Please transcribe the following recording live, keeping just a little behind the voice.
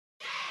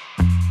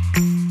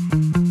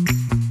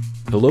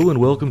Hello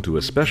and welcome to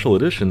a special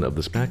edition of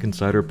the SPAC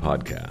Insider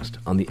podcast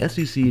on the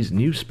SEC's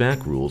new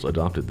SPAC rules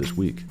adopted this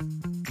week.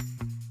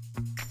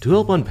 To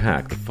help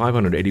unpack the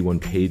 581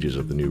 pages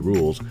of the new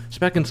rules,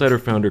 SPAC Insider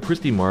founder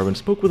Christy Marvin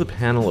spoke with a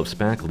panel of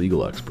SPAC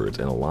legal experts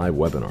in a live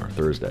webinar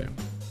Thursday.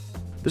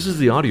 This is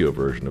the audio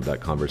version of that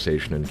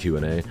conversation and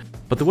Q&A,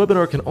 but the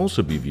webinar can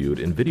also be viewed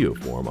in video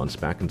form on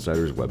SPAC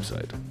Insider's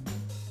website.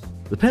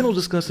 The panel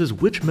discusses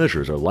which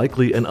measures are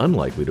likely and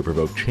unlikely to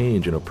provoke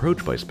change in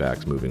approach by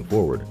SPACs moving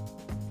forward.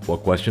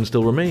 What questions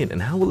still remain,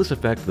 and how will this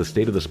affect the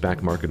state of the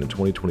SPAC market in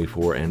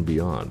 2024 and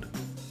beyond?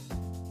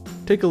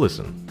 Take a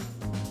listen.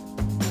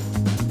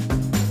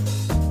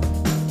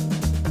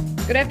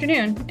 Good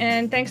afternoon,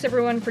 and thanks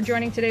everyone for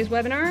joining today's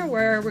webinar,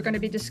 where we're going to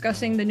be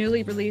discussing the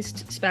newly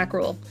released SPAC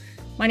rule.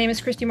 My name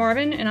is Christy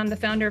Marvin, and I'm the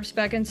founder of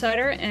SPAC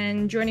Insider,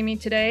 and joining me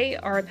today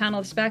are a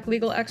panel of SPAC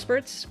legal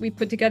experts we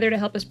put together to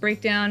help us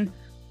break down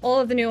all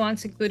of the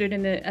nuance included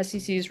in the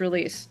SEC's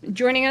release.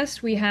 Joining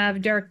us, we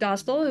have Derek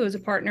Dostal, who is a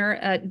partner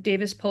at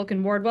Davis, Polk &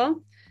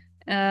 Wardwell,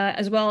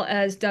 as well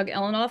as Doug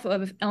Elinoff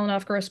of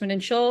Elinoff, Grossman &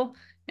 Scholl,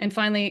 and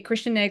finally,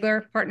 Christian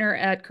Nagler, partner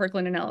at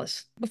Kirkland &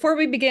 Ellis. Before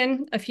we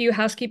begin, a few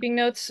housekeeping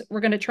notes. We're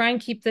going to try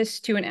and keep this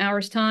to an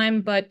hour's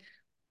time, but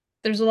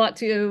there's a lot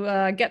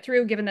to get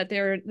through, given that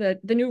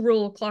the new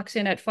rule clocks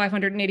in at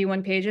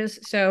 581 pages.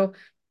 So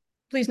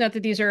please note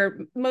that these are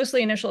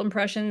mostly initial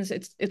impressions.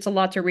 It's a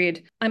lot to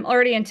read. I'm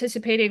already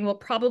anticipating we'll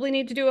probably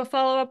need to do a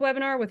follow-up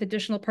webinar with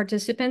additional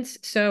participants.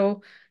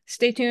 So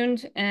stay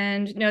tuned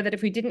and know that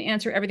if we didn't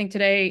answer everything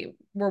today,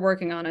 we're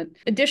working on it.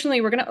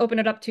 Additionally, we're going to open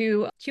it up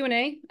to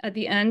Q&A at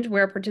the end,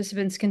 where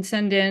participants can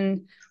send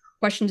in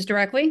questions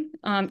directly.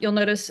 You'll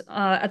notice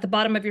at the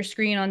bottom of your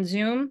screen on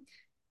Zoom,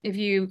 if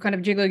you kind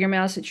of jiggle your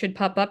mouse, it should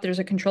pop up. There's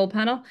a control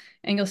panel,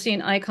 and you'll see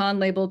an icon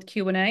labeled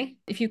Q&A.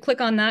 If you click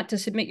on that to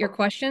submit your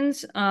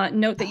questions,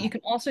 note that you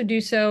can also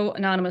do so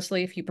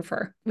anonymously if you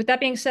prefer. With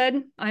that being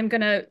said, I'm going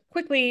to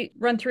quickly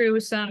run through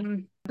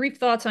some brief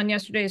thoughts on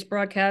yesterday's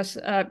broadcast,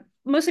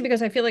 mostly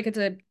because I feel like it's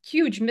a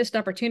huge missed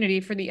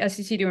opportunity for the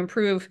SEC to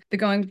improve the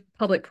going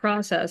public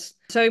process.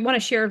 So I want to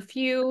share a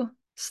few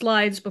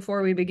slides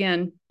before we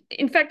begin.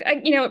 In fact,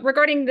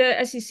 regarding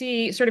the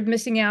SEC sort of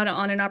missing out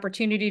on an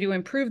opportunity to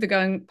improve the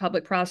going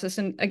public process,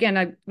 and again,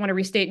 I want to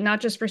restate,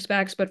 not just for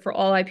SPACs, but for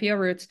all IPO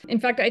routes.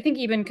 In fact, I think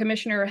even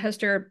Commissioner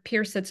Hester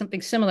Pierce said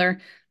something similar.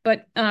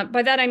 But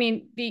by that, I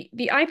mean the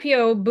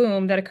IPO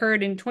boom that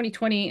occurred in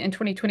 2020 and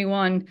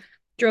 2021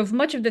 drove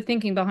much of the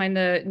thinking behind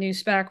the new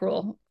SPAC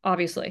rule,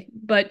 obviously.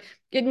 But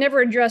it never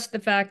addressed the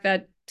fact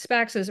that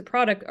SPACs as a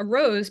product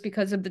arose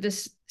because of the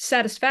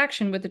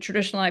dissatisfaction with the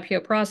traditional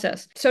IPO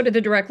process. So did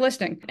the direct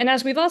listing. And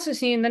as we've also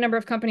seen, the number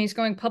of companies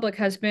going public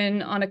has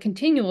been on a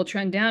continual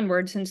trend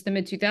downward since the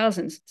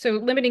mid-2000s. So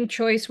limiting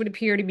choice would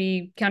appear to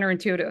be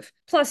counterintuitive.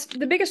 Plus,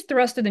 the biggest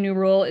thrust of the new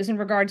rule is in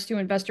regards to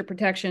investor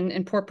protection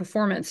and poor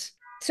performance.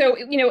 So,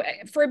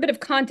 for a bit of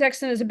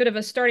context and as a bit of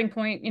a starting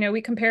point,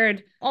 we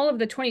compared all of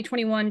the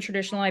 2021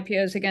 traditional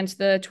IPOs against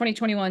the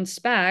 2021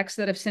 SPACs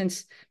that have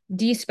since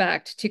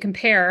de-SPACed to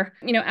compare.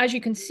 As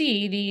you can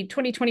see, the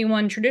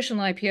 2021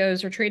 traditional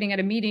IPOs are trading at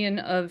a median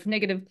of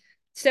negative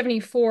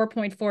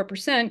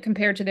 74.4%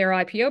 compared to their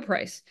IPO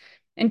price.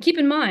 And keep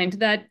in mind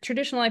that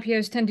traditional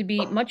IPOs tend to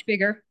be much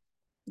bigger,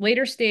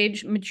 later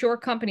stage, mature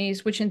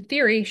companies, which in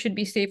theory should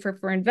be safer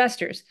for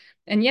investors.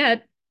 And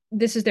yet,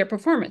 this is their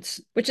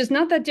performance, which is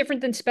not that different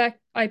than SPAC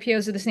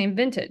IPOs of the same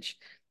vintage.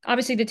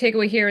 Obviously, the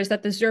takeaway here is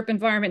that the ZIRP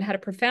environment had a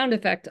profound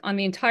effect on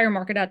the entire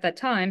market at that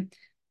time.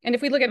 And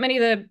if we look at many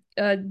of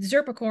the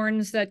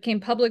ZIRPicorns that came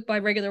public by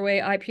regular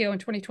way IPO in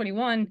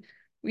 2021,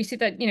 we see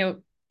that,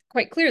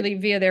 quite clearly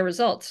via their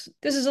results.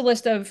 This is a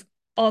list of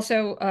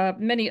also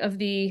many of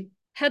the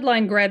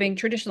headline-grabbing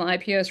traditional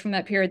IPOs from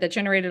that period that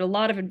generated a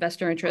lot of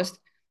investor interest.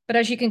 But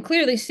as you can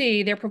clearly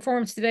see, their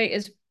performance today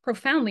is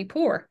profoundly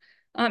poor.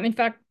 In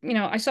fact,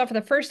 I saw for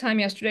the first time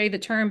yesterday the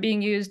term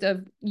being used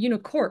of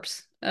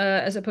unicorps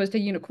as opposed to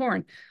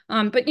unicorn.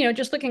 But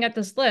just looking at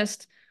this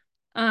list,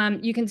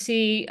 you can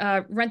see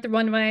Rent the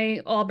Runway,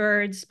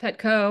 Allbirds,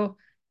 Petco,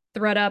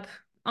 ThredUp,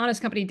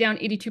 Honest Company down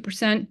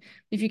 82%.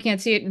 If you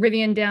can't see it,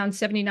 Rivian down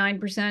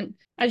 79%.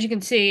 As you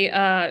can see,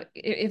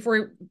 if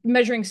we're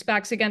measuring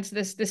SPACs against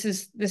this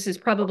is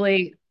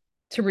probably,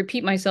 to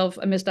repeat myself,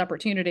 a missed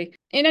opportunity.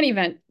 In any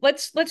event,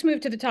 let's move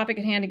to the topic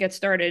at hand and get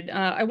started.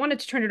 I wanted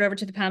to turn it over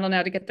to the panel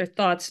now to get their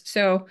thoughts.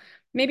 So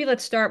maybe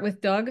let's start with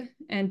Doug.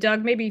 And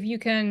Doug, maybe if you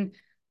can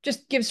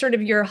just give sort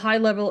of your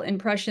high-level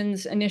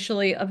impressions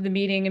initially of the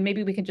meeting, and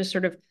maybe we can just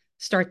sort of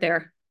start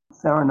there.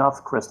 Fair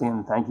enough, Christy,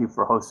 and thank you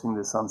for hosting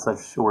this on such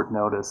short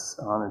notice.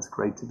 It's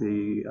great to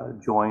be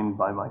joined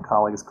by my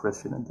colleagues,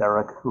 Christian and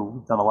Derek,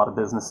 who've done a lot of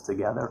business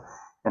together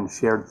and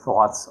shared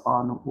thoughts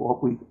on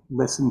what we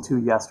listened to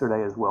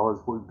yesterday, as well as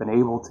we've been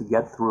able to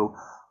get through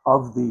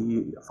of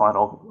the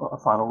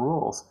final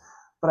rules.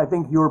 But I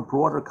think your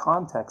broader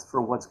context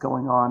for what's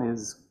going on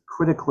is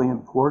critically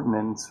important,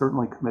 and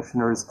certainly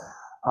Commissioners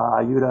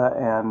Ayuda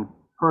and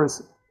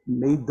Pierce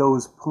made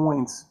those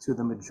points to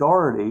the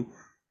majority.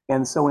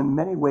 And so in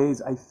many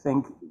ways, I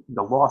think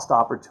the lost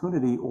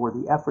opportunity or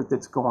the effort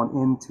that's gone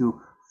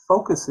into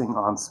focusing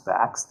on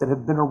SPACs that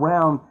have been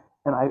around.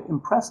 And I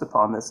impress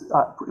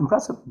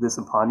this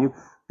upon you,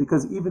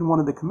 because even one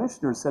of the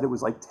commissioners said it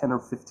was like 10 or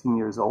 15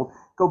 years old.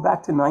 Go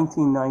back to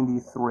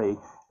 1993,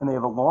 and they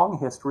have a long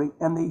history,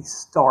 and they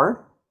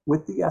start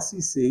with the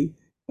SEC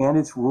and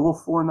its Rule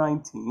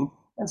 419.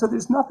 And so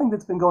there's nothing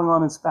that's been going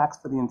on in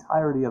SPACs for the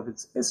entirety of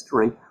its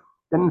history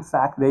that, in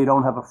fact, they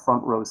don't have a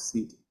front row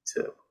seat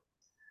to.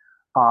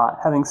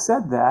 Having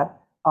said that,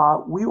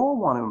 we all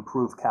want to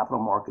improve capital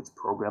markets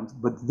programs,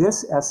 but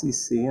this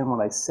SEC, and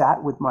when I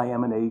sat with my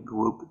M&A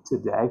group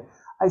today,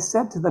 I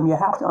said to them, you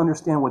have to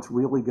understand what's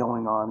really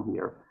going on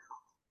here.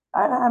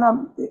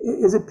 And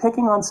is it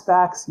picking on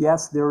SPACs?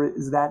 Yes, there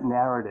is that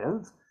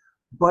narrative,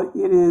 but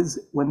it is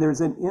when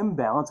there's an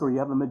imbalance or you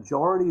have a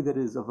majority that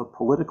is of a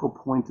political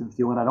point of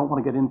view, and I don't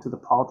want to get into the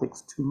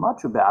politics too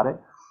much about it,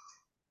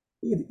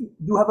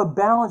 you have a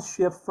balance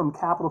shift from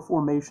capital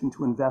formation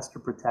to investor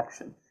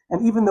protection.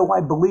 And even though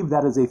I believe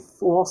that is a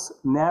false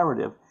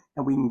narrative,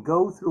 and we can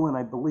go through, and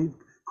I believe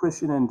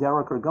Christian and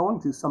Derek are going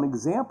to, some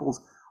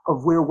examples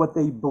of where what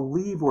they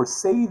believe or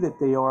say that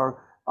they are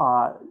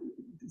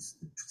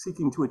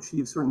seeking to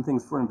achieve certain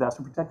things for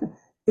investor protection,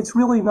 it's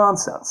really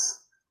nonsense.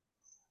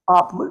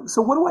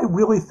 So what do I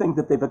really think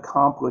that they've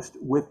accomplished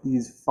with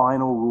these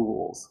final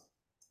rules?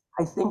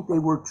 I think they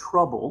were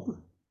troubled.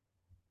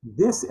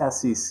 This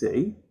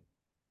SEC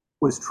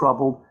was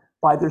troubled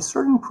by there's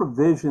certain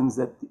provisions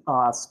that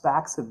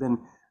SPACs have been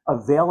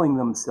availing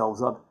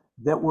themselves of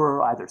that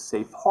were either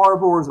safe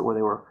harbors or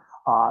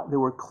there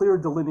were clear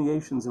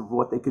delineations of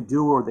what they could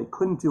do or they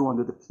couldn't do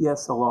under the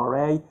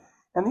PSLRA.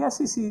 And the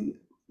SEC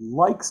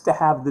likes to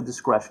have the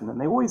discretion, and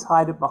they always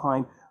hide it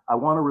behind, I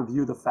want to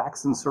review the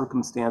facts and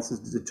circumstances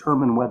to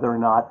determine whether or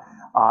not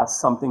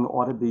something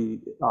ought to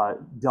be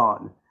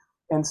done.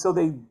 And so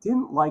they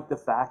didn't like the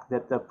fact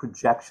that the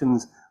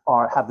projections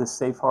have the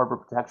safe harbor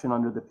protection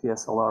under the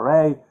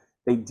PSLRA.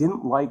 They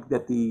didn't like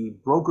that the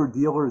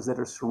broker-dealers that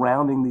are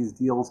surrounding these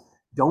deals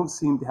don't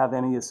seem to have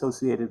any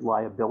associated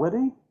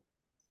liability.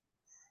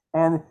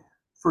 And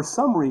for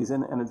some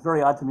reason, and it's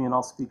very odd to me, and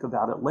I'll speak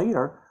about it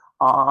later,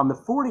 on the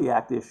 40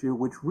 Act issue,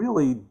 which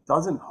really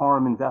doesn't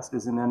harm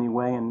investors in any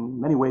way, and in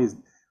many ways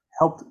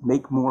helped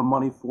make more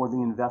money for the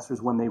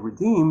investors when they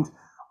redeemed,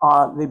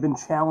 they've been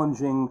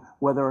challenging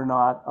whether or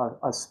not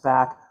a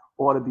SPAC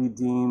ought to be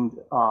deemed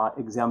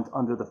exempt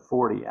under the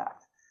 40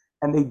 Act.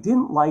 And they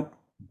didn't like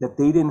that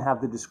they didn't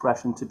have the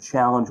discretion to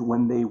challenge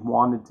when they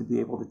wanted to be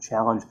able to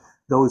challenge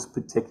those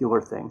particular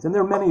things. And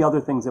there are many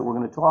other things that we're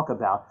going to talk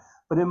about.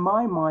 But in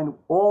my mind,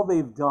 all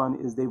they've done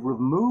is they've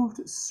removed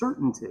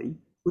certainty,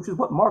 which is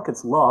what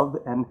markets love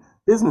and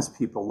business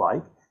people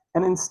like.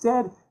 And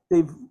instead,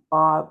 they've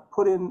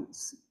put in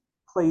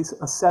place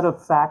a set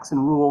of facts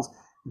and rules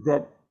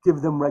that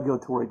give them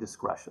regulatory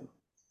discretion.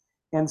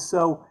 And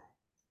so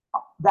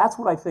that's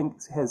what I think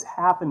has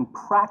happened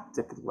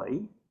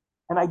practically.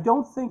 And I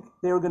don't think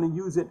they're going to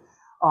use it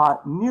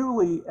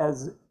nearly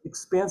as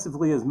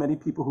expansively as many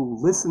people who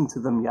listened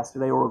to them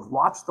yesterday or have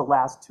watched the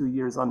last 2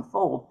 years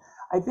unfold.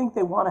 I think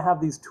they want to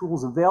have these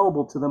tools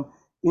available to them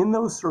in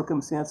those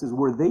circumstances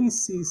where they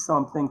see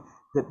something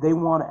that they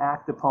want to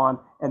act upon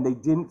and they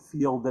didn't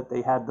feel that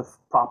they had the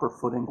proper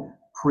footing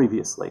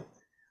previously.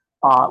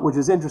 Which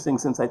is interesting,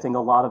 since I think a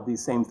lot of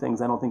these same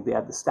things, I don't think they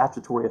had the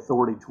statutory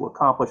authority to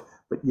accomplish,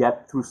 but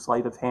yet through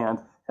sleight of hand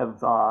have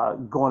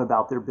gone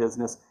about their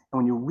business. And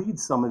when you read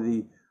some of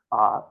the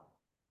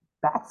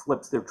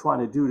backflips they're trying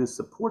to do to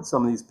support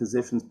some of these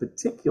positions,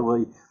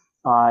 particularly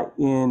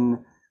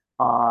in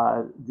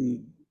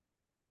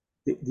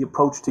the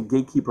approach to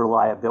gatekeeper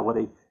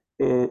liability,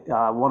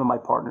 one of my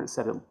partners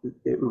said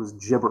it was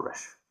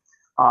gibberish.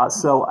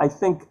 So I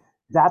think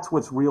that's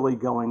what's really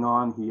going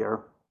on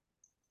here.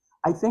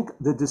 I think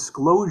the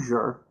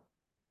disclosure,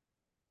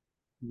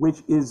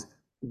 which is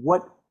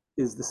what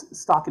is the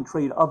stock and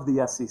trade of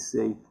the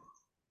SEC,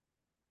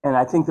 and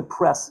I think the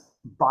press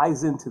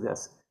buys into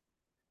this.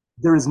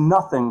 There is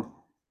nothing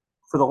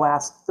for the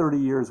last 30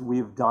 years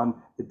we've done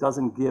that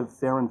doesn't give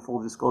fair and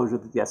full disclosure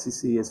that the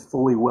SEC is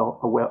fully well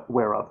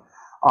aware of.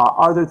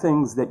 Are there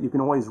things that you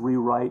can always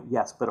rewrite?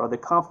 Yes, but are there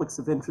conflicts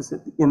of interest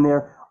in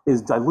there?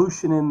 Is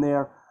dilution in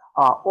there?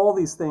 All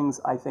these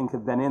things, I think,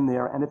 have been in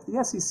there. And if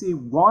the SEC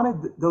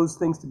wanted those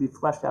things to be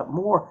fleshed out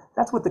more,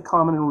 that's what the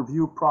common and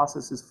review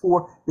process is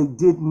for. They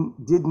did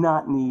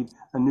not need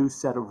a new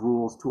set of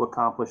rules to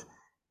accomplish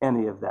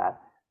any of that.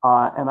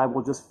 And I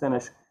will just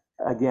finish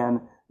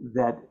again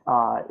that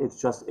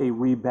it's just a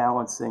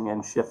rebalancing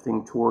and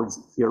shifting towards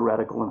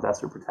theoretical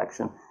investor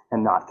protection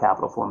and not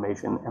capital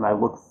formation. And I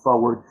look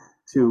forward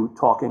to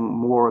talking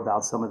more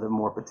about some of the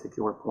more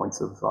particular points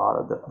of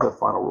the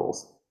final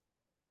rules.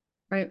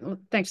 Right. Well,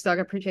 thanks, Doug.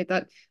 I appreciate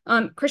that.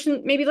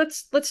 Christian, maybe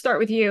let's start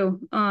with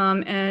you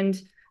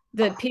and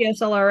the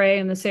PSLRA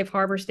and the safe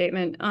harbor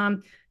statement.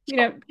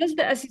 Does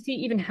the SEC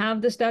even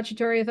have the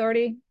statutory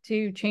authority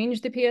to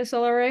change the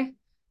PSLRA?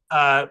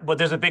 Well,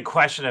 there's a big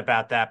question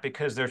about that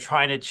because they're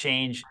trying to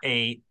change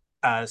a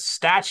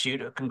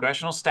statute, a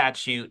congressional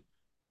statute,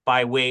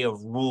 by way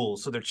of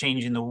rules. So they're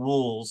changing the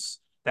rules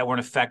that were in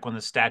effect when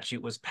the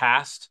statute was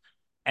passed.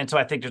 And so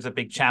I think there's a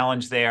big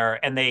challenge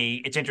there. And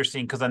it's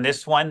interesting because on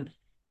this one,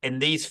 in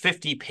these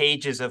 50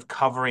 pages of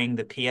covering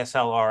the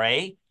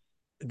PSLRA,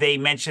 they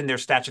mentioned their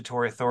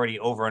statutory authority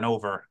over and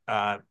over,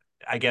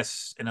 I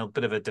guess in a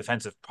bit of a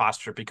defensive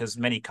posture because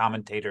many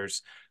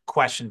commentators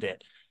questioned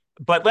it.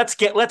 But let's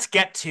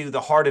get to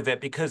the heart of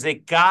it, because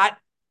it got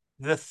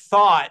the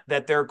thought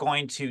that they're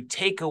going to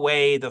take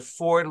away the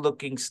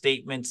forward-looking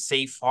statement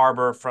safe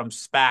harbor from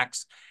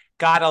SPACs,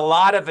 got a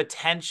lot of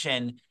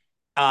attention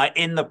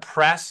in the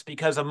press,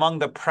 because among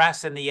the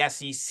press and the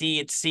SEC,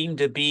 it seemed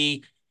to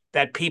be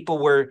that people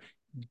were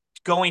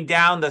going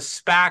down the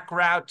SPAC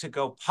route to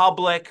go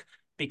public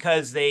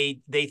because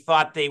they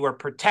thought they were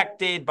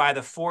protected by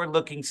the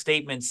forward-looking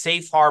statement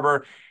safe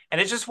harbor. And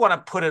I just want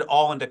to put it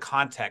all into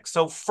context.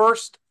 So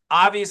first,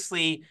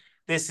 obviously,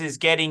 this is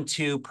getting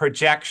to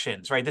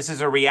projections, right? This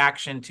is a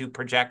reaction to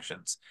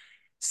projections.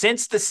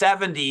 Since the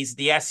 70s,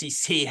 the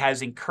SEC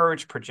has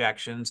encouraged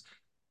projections.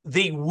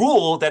 The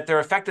rule that they're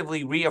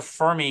effectively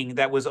reaffirming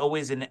that was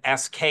always in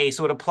SK,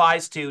 so it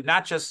applies to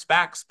not just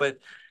SPACs, but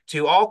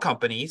to all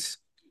companies,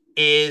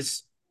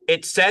 is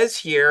it says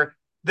here,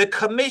 the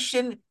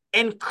commission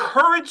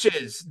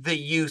encourages the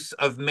use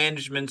of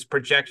management's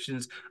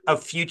projections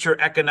of future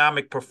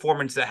economic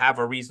performance that have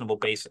a reasonable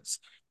basis.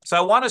 So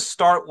I want to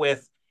start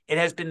with, it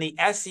has been the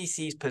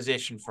SEC's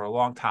position for a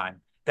long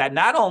time that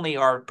not only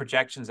are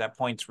projections at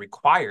points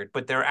required,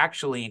 but they're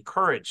actually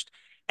encouraged.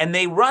 And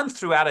they run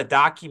throughout a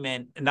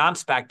document,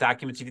 non-SPAC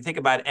documents, if you think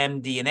about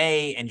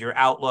MD&A and your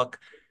outlook.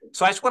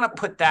 So I just want to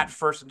put that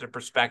first into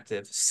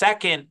perspective.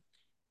 Second,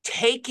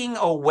 taking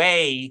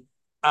away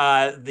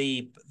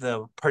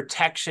the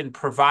protection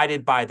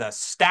provided by the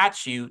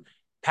statute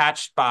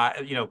passed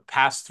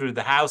through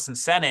the House and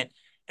Senate.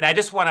 And I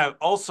just want to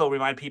also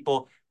remind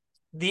people,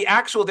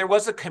 there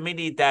was a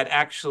committee that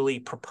actually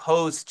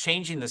proposed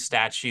changing the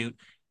statute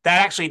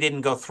that actually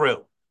didn't go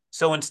through.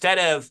 So instead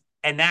of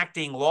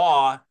enacting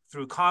law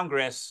through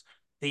Congress,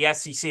 the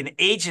SEC and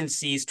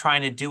agencies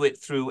trying to do it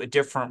through a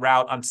different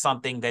route on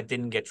something that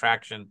didn't get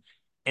traction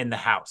in the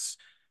House.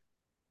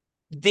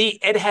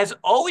 It has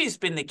always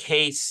been the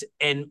case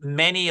in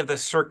many of the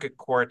circuit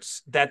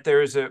courts that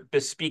there's a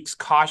bespeaks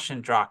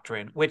caution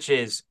doctrine, which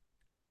is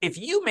if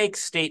you make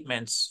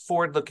statements,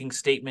 forward-looking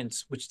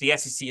statements, which the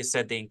SEC has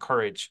said they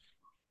encourage,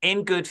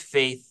 in good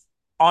faith,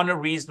 on a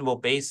reasonable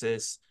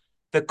basis,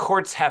 the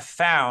courts have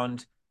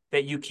found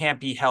that you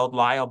can't be held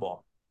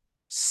liable.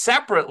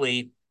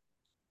 Separately,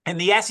 and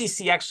the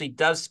SEC actually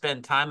does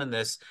spend time on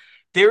this,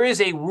 there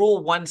is a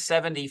Rule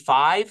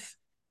 175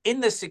 in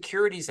the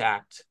Securities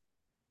Act,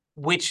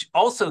 which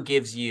also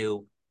gives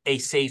you a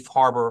safe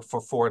harbor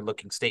for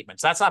forward-looking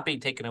statements. That's not being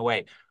taken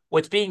away.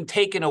 What's being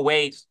taken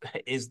away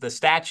is the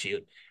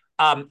statute.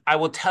 I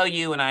will tell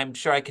you, and I'm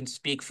sure I can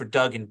speak for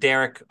Doug and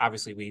Derek,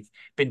 obviously we've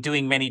been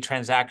doing many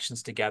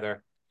transactions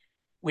together.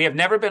 We have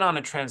never been on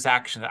a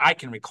transaction that I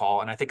can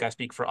recall, and I think I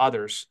speak for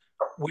others,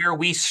 where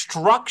we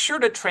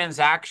structured a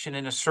transaction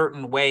in a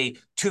certain way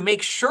to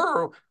make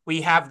sure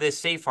we have this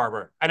safe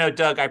harbor. I know,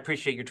 Doug, I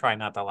appreciate you trying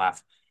not to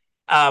laugh.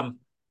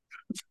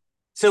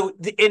 So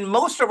in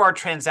most of our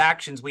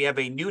transactions, we have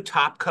a new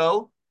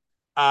topco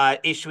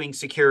issuing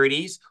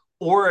securities,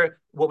 or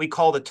what we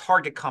call the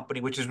target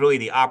company, which is really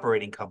the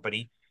operating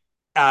company,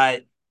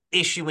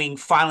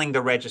 filing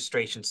the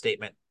registration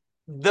statement.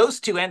 Those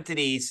two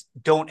entities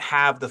don't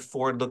have the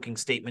forward-looking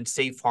statement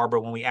safe harbor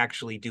when we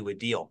actually do a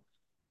deal.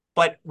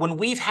 But when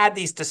we've had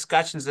these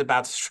discussions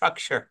about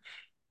structure,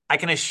 I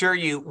can assure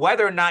you,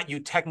 whether or not you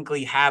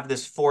technically have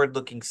this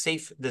forward-looking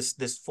safe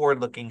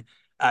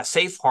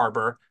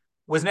harbor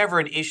was never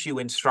an issue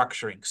in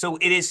structuring. So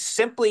it is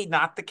simply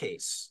not the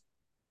case,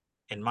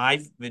 in my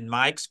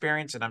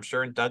experience, and I'm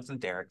sure in Doug's and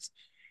Derek's,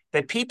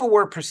 that people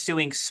were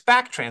pursuing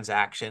SPAC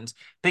transactions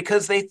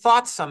because they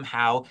thought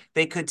somehow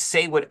they could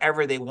say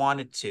whatever they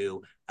wanted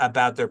to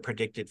about their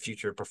predicted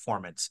future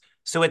performance.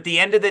 So at the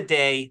end of the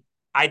day,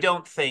 I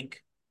don't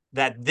think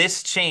that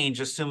this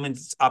change, assuming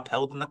it's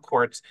upheld in the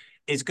courts,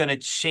 is going to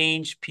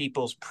change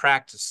people's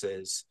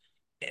practices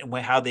and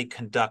how they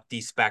conduct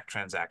these SPAC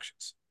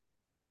transactions.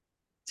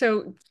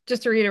 So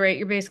just to reiterate,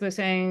 you're basically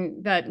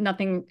saying that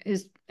nothing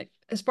is,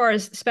 as far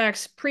as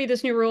SPACs pre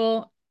this new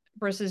rule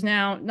versus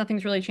now,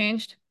 nothing's really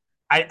changed?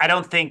 I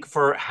don't think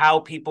for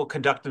how people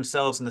conduct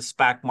themselves in the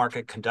SPAC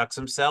market conducts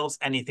themselves,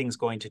 anything's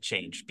going to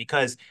change.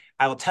 Because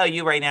I will tell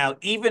you right now,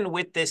 even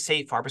with this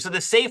safe harbor, so the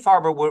safe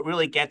harbor, what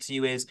really gets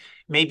you is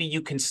maybe you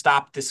can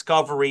stop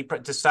discovery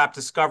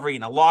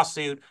in a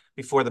lawsuit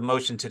before the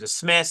motion to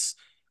dismiss.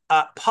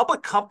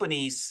 Public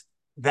companies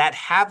that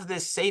have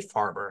this safe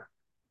harbor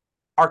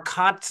are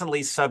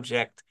constantly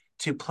subject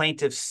to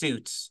plaintiff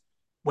suits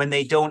when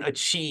they don't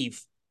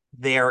achieve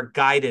their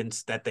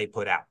guidance that they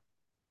put out.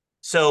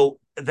 So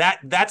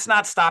that's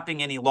not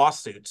stopping any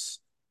lawsuits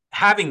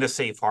having the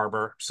safe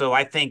harbor. So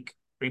I think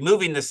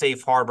removing the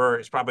safe harbor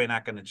is probably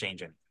not going to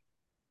change it.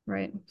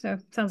 Right. So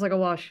it sounds like a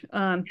wash.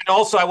 And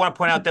also, I want to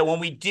point out that when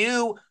we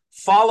do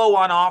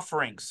follow-on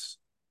offerings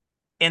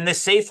and the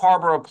safe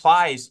harbor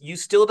applies, you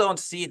still don't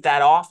see it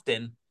that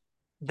often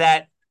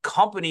that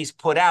companies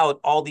put out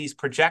all these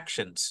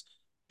projections,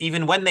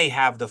 even when they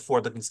have the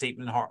forward-looking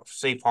statement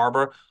safe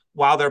harbor,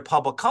 while they're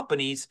public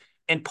companies.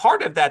 And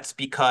part of that's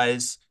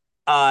because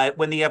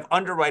when they have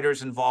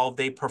underwriters involved,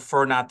 they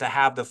prefer not to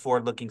have the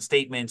forward-looking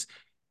statements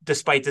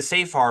despite the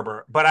safe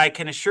harbor. But I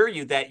can assure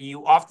you that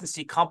you often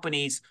see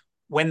companies,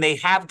 when they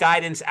have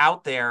guidance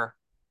out there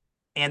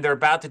and they're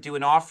about to do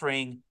an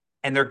offering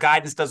and their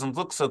guidance doesn't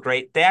look so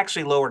great, they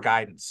actually lower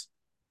guidance.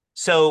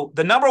 So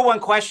the number one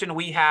question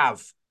we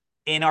have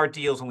in our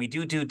deals when we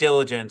do due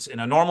diligence in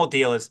a normal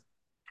deal is,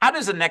 how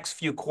does the next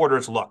few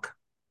quarters look?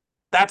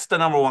 That's the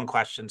number one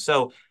question.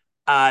 So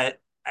I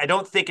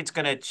don't think it's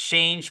going to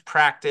change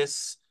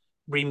practice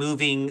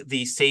removing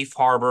the safe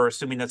harbor,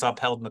 assuming that's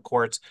upheld in the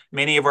courts.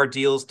 Many of our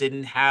deals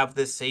didn't have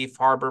the safe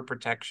harbor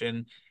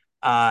protection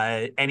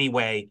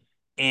anyway.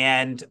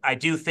 And I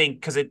do think,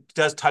 because it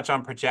does touch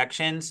on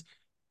projections,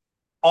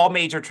 all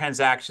major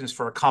transactions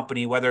for a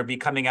company, whether it be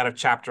coming out of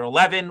Chapter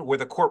 11, where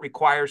the court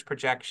requires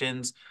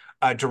projections,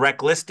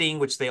 direct listing,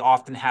 which they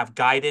often have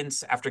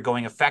guidance after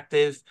going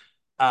effective,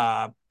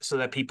 so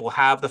that people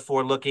have the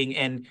forward-looking.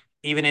 And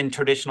even in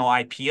traditional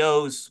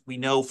IPOs, we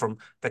know from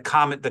the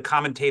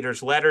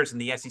commentators' letters and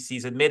the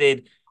SEC's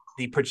admitted,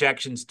 the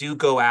projections do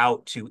go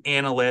out to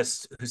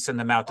analysts who send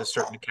them out to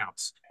certain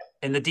accounts.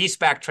 In the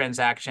de-SPAC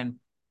transaction,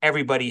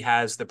 everybody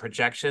has the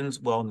projections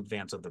well in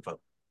advance of the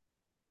vote.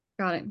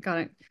 Got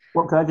it.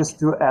 Well, can I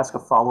just ask a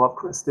follow-up,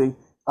 Christy?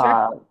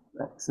 Sure.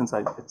 Since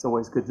it's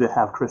always good to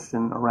have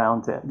Christian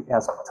around to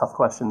ask tough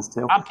questions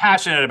too. I'm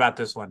passionate about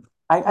this one.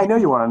 I know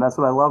you are, and that's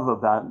what I love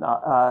about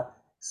it.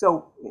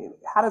 So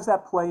how does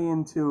that play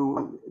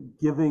into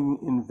giving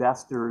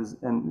investors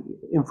and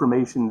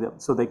information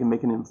so they can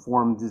make an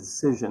informed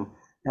decision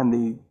and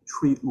they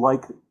treat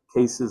like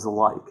cases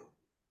alike?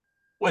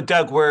 Well,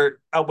 Doug,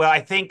 I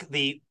think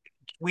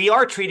we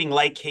are treating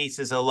like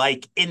cases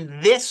alike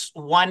in this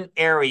one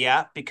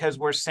area, because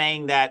we're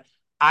saying that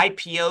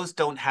IPOs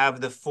don't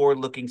have the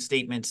forward-looking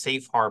statement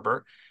safe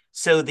harbor.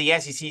 So the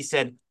SEC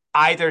said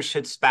either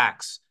should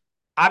SPACs.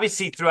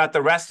 Obviously, throughout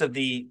the rest of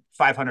the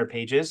 500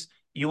 pages,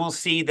 you will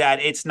see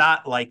that it's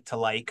not like to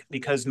like,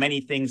 because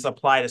many things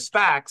apply to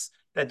SPACs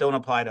that don't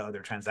apply to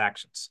other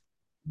transactions.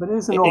 But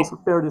isn't it also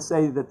fair to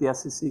say that the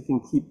SEC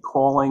can keep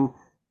calling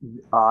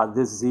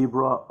this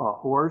zebra a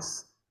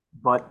horse,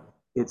 but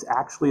it's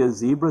actually a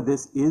zebra?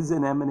 This is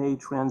an M&A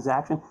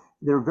transaction.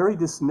 They're very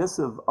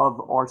dismissive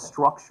of our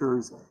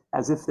structures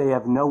as if they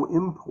have no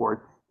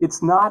import.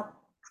 It's not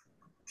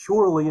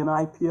purely an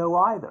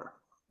IPO either.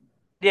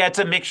 Yeah, it's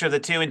a mixture of the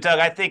two. And Doug,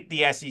 I think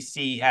the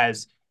SEC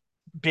has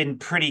been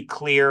pretty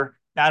clear.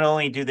 Not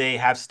only do they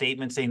have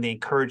statements saying they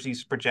encourage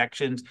these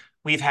projections,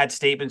 we've had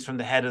statements from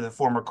the head of the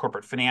former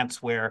corporate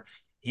finance where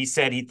he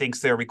said he thinks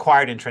they're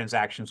required in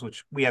transactions,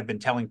 which we have been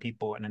telling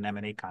people in an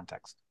M&A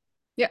context.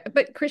 Yeah,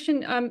 but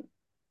Christian,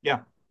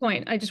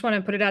 point. I just want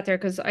to put it out there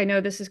because I know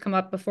this has come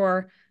up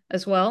before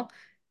as well.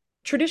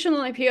 Traditional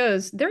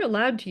IPOs, they're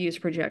allowed to use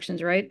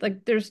projections, right?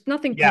 Like there's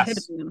nothing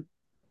prohibiting them.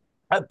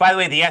 By the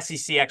way, the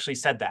SEC actually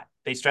said that.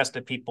 They stressed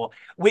to people.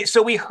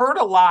 So we heard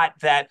a lot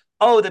that,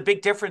 the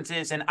big difference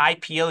is in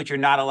IPOs, you're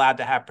not allowed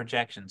to have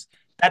projections.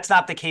 That's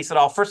not the case at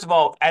all. First of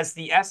all, as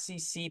the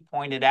SEC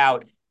pointed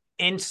out,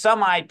 in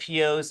some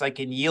IPOs, like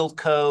in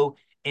YieldCo,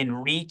 in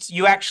REITs,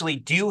 you actually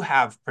do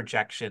have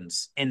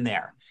projections in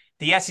there.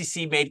 The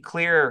SEC made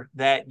clear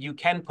that you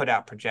can put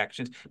out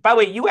projections. By the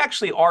way, you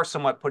actually are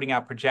somewhat putting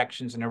out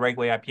projections in a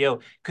regular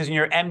IPO, because in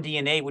your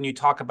MD&A, when you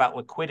talk about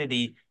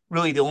liquidity,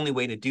 really the only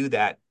way to do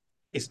that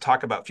is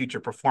talk about future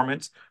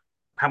performance,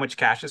 how much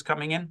cash is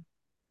coming in.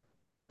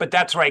 But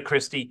that's right,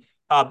 Christy.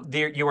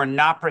 You are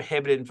not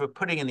prohibited from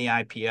putting in the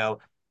IPO,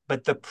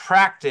 but the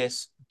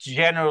practice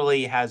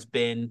generally has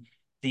been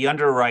the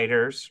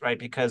underwriters, right?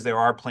 Because there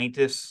are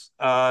plaintiffs,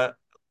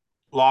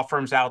 law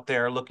firms out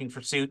there looking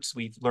for suits.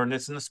 We've learned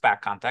this in the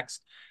SPAC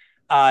context,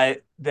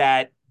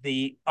 that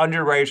the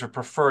underwriters would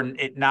prefer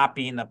it not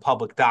being a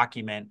public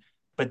document,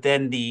 but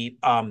then the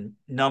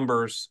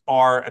numbers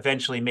are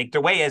eventually make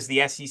their way, as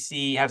the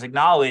SEC has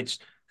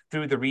acknowledged,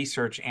 through the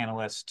research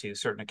analysts to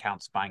certain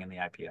accounts buying in the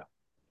IPO.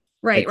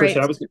 Right,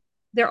 Christian, right.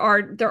 There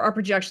are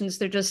projections.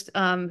 They're just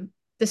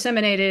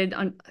disseminated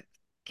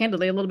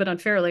candidly a little bit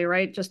unfairly,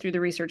 right? Just through the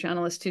research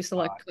analysts to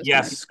select.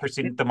 Yes,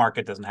 Christine, the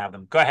market doesn't have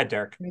them. Go ahead,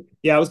 Derek.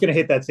 Yeah, I was going to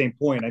hit that same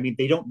point. I mean,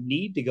 they don't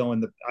need to go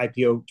in the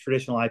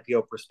traditional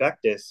IPO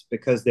prospectus,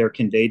 because they're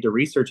conveyed to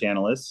research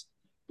analysts.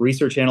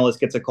 Research analyst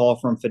gets a call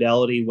from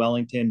Fidelity,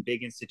 Wellington,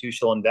 big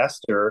institutional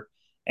investor,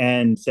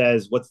 and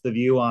says, what's the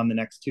view on the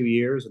next 2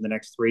 years or the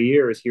next 3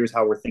 years? Here's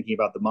how we're thinking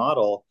about the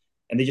model.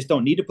 And they just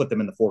don't need to put them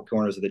in the four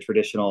corners of the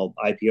traditional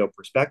IPO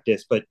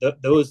prospectus. But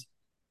those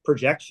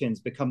projections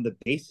become the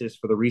basis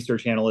for the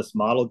research analyst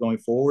model going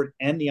forward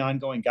and the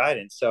ongoing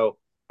guidance. So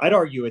I'd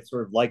argue it's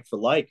sort of like for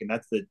like, and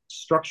that's the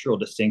structural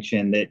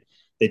distinction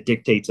that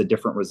dictates a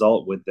different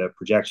result with the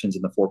projections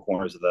in the four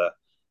corners of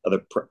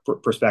the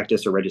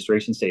prospectus or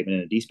registration statement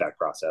in a de-SPAC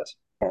process.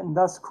 And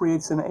thus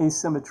creates an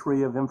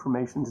asymmetry of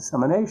information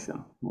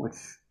dissemination, which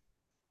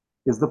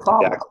is the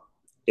problem.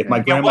 If my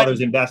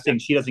grandmother's investing,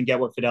 she doesn't get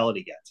what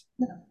Fidelity gets.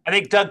 I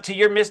think, Doug, to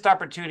your missed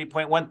opportunity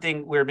point, one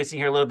thing we're missing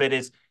here a little bit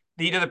is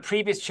the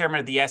previous chairman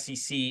of the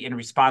SEC, in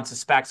response to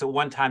SPACs, at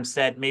one time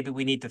said, maybe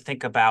we need to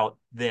think about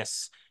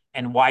this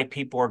and why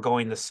people are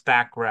going the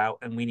SPAC route,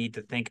 and we need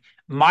to think.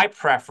 My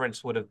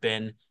preference would have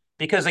been,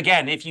 because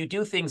again, if you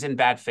do things in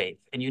bad faith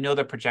and you know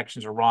the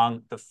projections are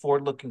wrong, the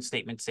forward-looking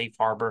statement safe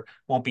harbor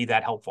won't be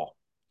that helpful.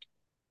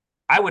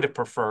 I would have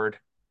preferred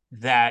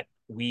that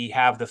we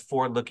have the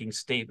forward-looking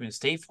statement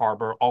safe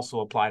harbor also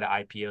apply to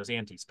IPOs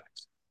and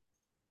de-SPACs.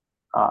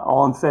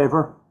 All in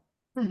favor?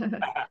 Totally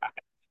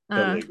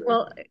agree.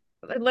 Well,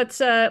 let's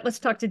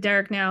talk to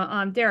Derek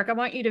now. Derek, I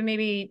want you to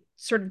maybe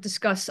sort of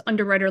discuss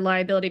underwriter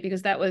liability,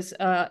 because that was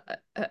a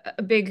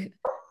big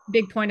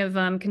point of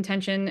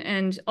contention,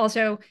 and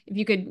also if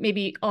you could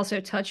maybe also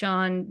touch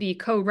on the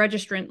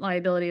co-registrant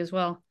liability as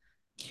well.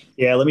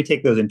 Yeah, let me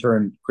take those in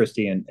turn,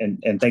 Christy, and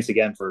thanks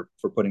again for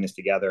putting this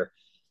together.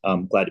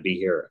 Glad to be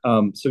here.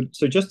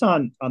 So just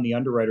on the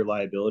underwriter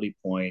liability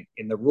point,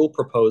 in the rule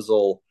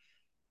proposal,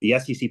 the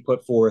SEC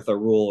put forth a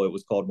rule, it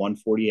was called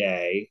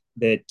 140A,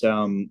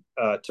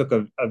 that took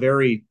a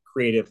very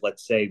creative,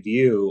 let's say,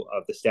 view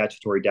of the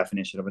statutory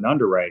definition of an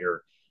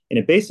underwriter. And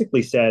it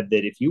basically said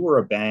that if you were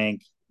a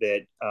bank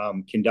that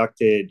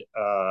conducted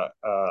a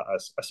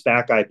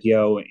SPAC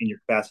IPO in your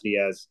capacity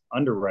as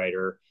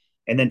underwriter,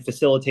 and then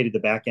facilitated the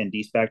back-end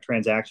de-SPAC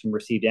transaction,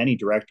 received any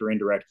direct or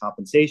indirect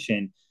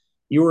compensation,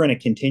 you were in a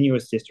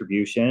continuous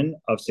distribution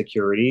of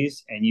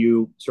securities, and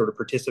you sort of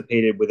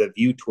participated with a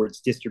view towards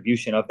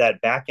distribution of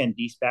that back-end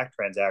de-SPAC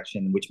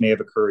transaction, which may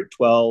have occurred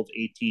 12,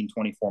 18,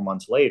 24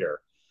 months later.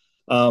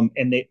 And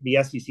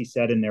the SEC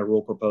said in their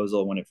rule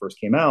proposal when it first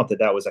came out that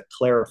that was a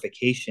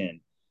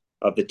clarification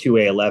of the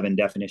 2A11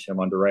 definition of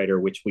underwriter,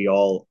 which we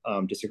all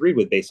disagreed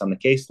with based on the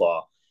case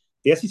law.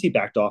 The SEC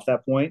backed off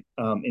that point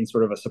in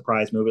sort of a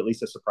surprise move, at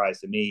least a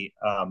surprise to me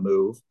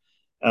move,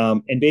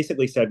 and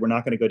basically said, we're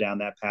not going to go down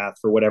that path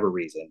for whatever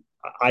reason.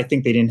 I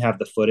think they didn't have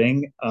the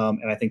footing,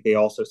 and I think they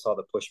also saw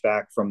the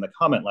pushback from the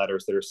comment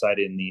letters that are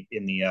cited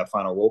in the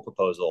final rule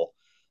proposal,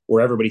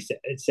 where everybody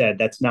said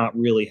that's not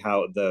really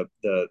how the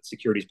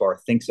securities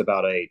bar thinks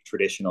about a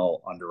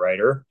traditional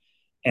underwriter,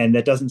 and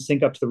that doesn't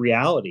sync up to the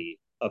reality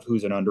of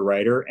who's an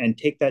underwriter. And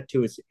take that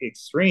to its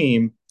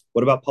extreme,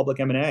 what about public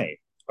M&A?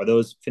 Are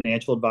those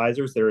financial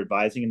advisors that are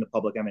advising in the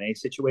public M&A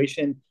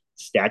situation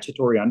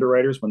statutory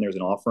underwriters when there's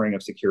an offering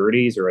of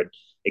securities or an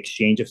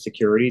exchange of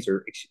securities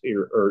or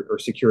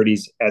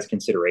securities as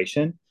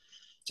consideration?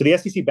 So the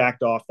SEC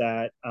backed off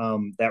that.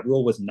 That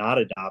rule was not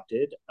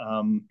adopted.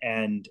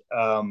 And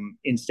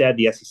instead,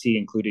 the SEC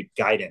included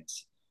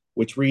guidance,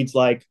 which reads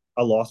like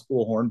a law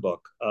school hornbook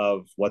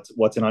of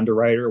what's an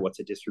underwriter, what's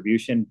a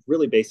distribution,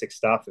 really basic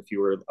stuff if you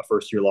were a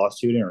first-year law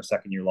student or a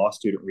second-year law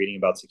student reading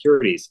about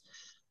securities.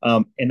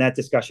 And that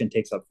discussion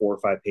takes up 4 or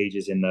 5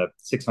 pages in the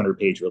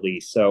 600-page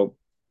release. So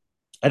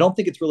I don't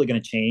think it's really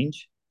going to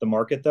change the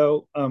market,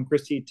 though,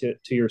 Christy,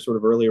 to your sort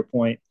of earlier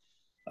point.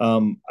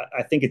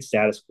 I think it's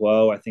status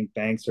quo. I think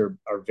banks are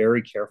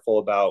very careful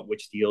about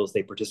which deals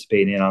they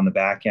participate in on the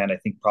back end. I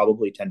think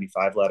probably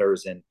 10b5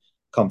 letters and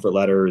comfort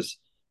letters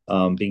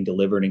being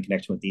delivered in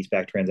connection with these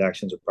SPAC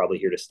transactions are probably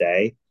here to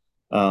stay.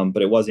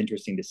 But it was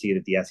interesting to see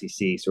that the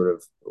SEC sort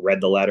of read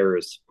the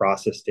letters,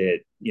 processed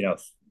it,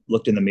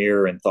 looked in the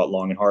mirror and thought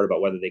long and hard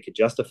about whether they could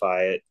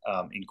justify it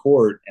in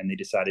court, and they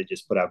decided to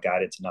just put out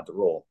guidance and not the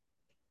rule.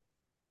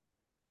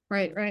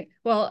 Right.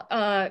 Well,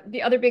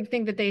 the other big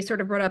thing that they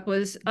sort of brought up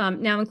was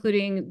now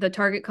including the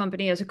target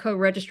company as a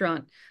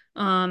co-registrant.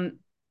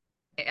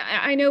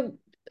 I know,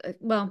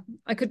 well,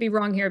 I could be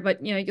wrong here,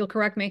 but you'll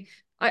correct me.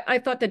 I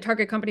thought that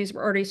target companies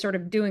were already sort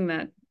of doing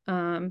that.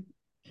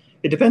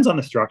 It depends on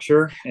the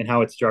structure and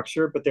how it's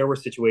structured, but there were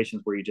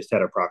situations where you just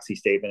had a proxy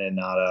statement and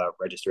not a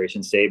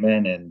registration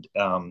statement.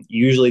 And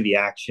usually the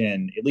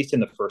action, at least in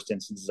the first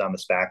instance, is on the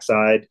SPAC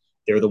side.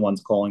 They're the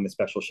ones calling the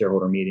special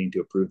shareholder meeting to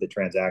approve the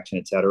transaction,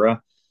 et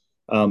cetera.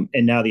 And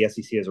now the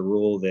SEC has a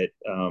rule that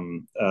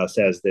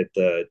says that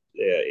the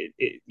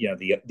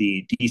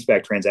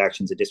de-SPAC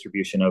transaction is a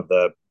distribution of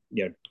the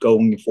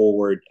going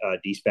forward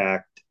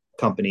de-SPAC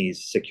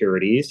companies'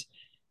 securities,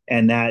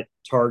 and that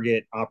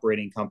target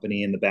operating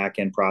company in the back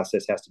end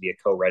process has to be a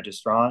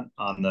co-registrant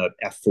on the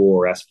F4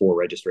 or S4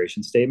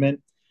 registration statement.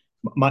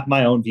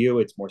 My own view,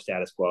 it's more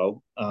status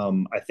quo.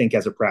 I think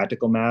as a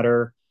practical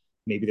matter,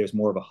 maybe there's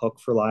more of a hook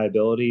for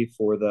liability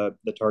for the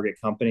target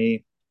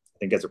company. I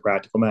think as a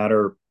practical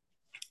matter,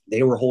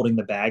 they were holding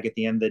the bag at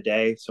the end of the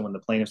day. So when the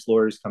plaintiff's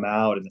lawyers come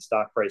out and the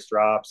stock price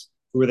drops,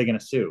 who are they going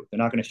to sue? They're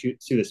not going to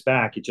sue the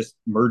SPAC. It just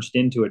merged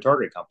into a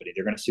target company.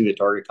 They're going to sue the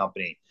target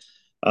company.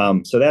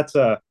 So that's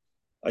a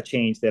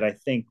change that I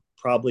think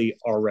probably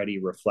already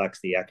reflects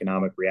the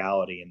economic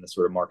reality and the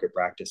sort of market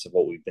practice of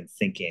what we've been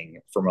thinking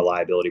from a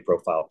liability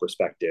profile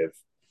perspective,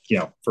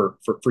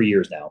 for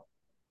years now.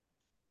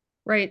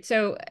 Right.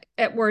 So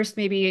at worst,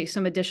 maybe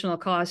some additional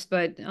cost,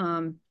 but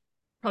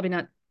probably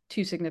not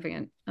too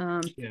significant.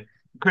 Yeah.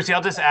 Chrissy,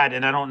 I'll just add,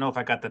 and I don't know if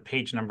I got the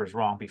page numbers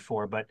wrong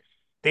before, but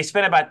they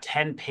spent about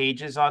 10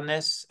 pages on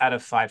this out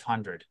of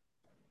 500.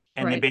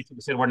 and they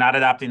basically said, we're not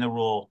adopting the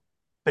rule.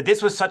 But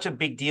this was such a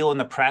big deal in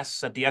the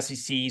press that the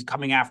SEC is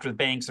coming after the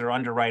banks that are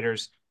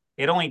underwriters.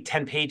 It only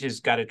 10 pages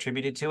got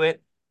attributed to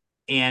it.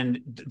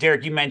 And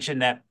Derek, you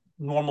mentioned that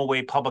normal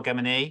way public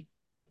M&A.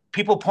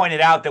 People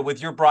pointed out that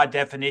with your broad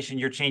definition,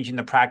 you're changing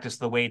the practice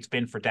the way it's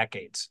been for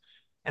decades.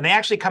 And they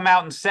actually come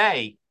out and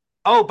say,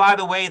 oh, by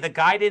the way, the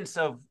guidance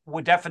of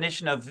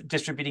definition of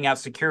distributing out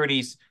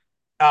securities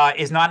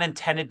is not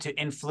intended to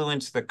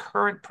influence the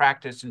current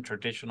practice in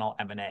traditional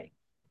M&A.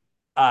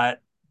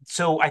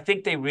 So I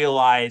think they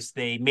realized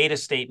they made a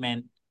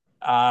statement.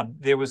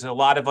 There was a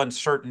lot of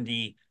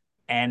uncertainty,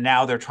 and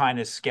now they're trying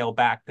to scale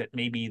back that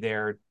maybe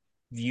their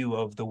view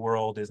of the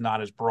world is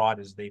not as broad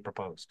as they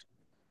proposed.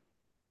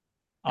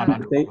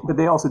 But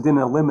they also didn't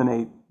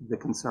eliminate the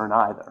concern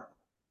either.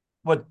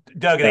 Well,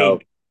 Doug, no.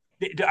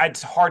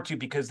 It's hard to,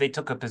 because they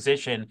took a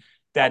position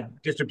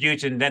that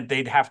distribution, that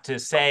they'd have to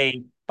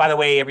say, by the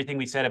way, everything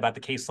we said about the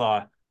case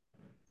law.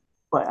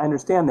 But I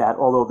understand that,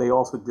 although they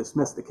also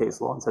dismissed the case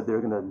law and said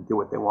they're going to do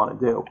what they want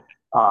to do,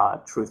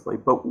 truthfully.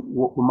 But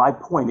my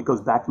point, it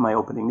goes back to my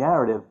opening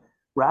narrative,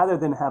 rather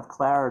than have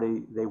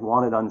clarity, they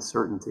wanted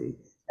uncertainty.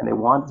 And they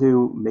want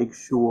to make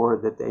sure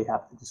that they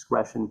have the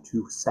discretion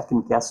to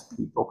second guess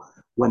people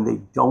when they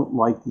don't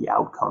like the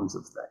outcomes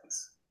of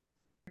things.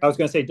 I was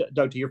going to say,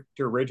 Doug, to your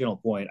original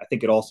point, I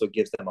think it also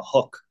gives them a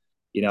hook.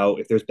 You know,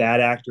 if there's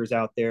bad actors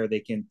out there, they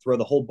can throw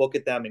the whole book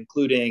at them,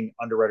 including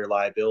underwriter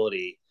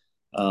liability.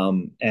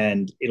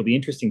 And it'll be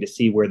interesting to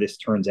see where this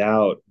turns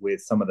out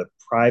with some of the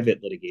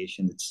private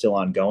litigation that's still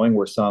ongoing,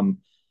 where some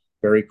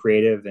very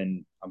creative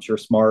and I'm sure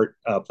smart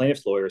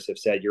plaintiffs' lawyers have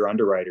said, you're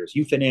underwriters,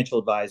 you financial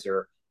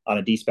advisor on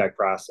a de-SPAC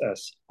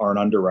process are an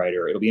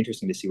underwriter. It'll be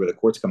interesting to see where the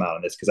courts come out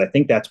on this, because I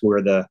think that's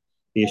where the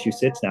issue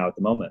sits now at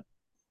the moment.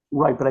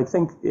 Right, but I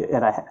think,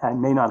 and I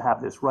may not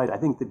have this right, I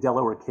think the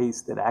Delaware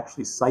case that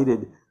actually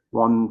cited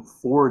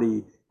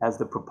 140 as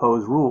the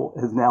proposed rule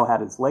has now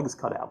had its legs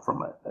cut out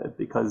from it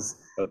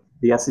because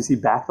the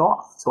SEC backed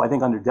off. So I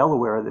think under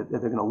Delaware that they're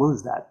going to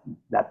lose that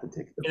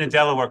particular. In a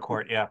Delaware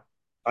court, yeah.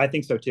 I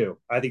think so too.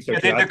 There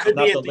could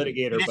be a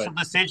judicial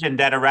decision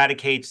that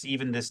eradicates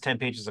even this 10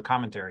 pages of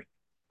commentary.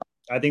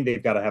 I think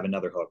they've got to have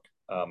another hook.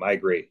 I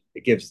agree.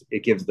 It gives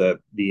the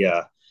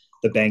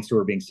banks who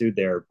are being sued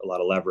there a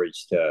lot of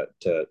leverage to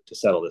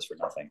settle this for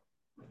nothing.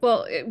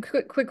 Well,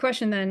 quick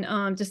question then.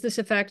 Does this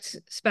affect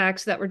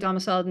SPACs that were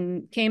domiciled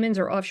in Caymans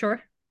or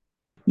offshore?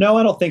 No,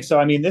 I don't think so.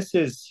 I mean,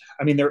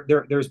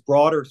 there's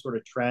broader sort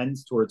of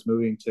trends towards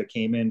moving to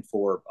Cayman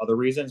for other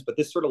reasons, but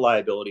this sort of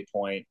liability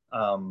point,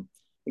 I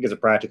think as a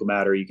practical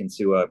matter, you can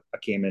sue a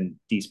Cayman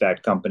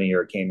de-SPAC company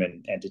or a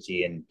Cayman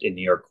entity in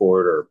New York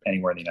court or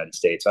anywhere in the United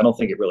States. I don't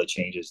think it really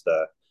changes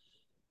the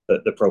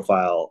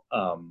profile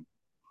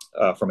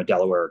from a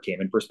Delaware or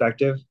Cayman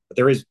perspective, but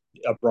there is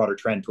a broader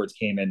trend towards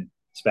Cayman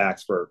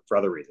SPACs for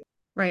other reasons.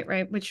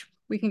 Right, which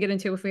we can get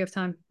into if we have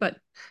time. But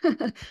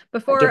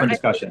before different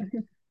discussion.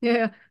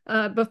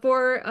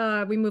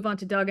 Before we move on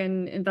to Doug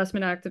and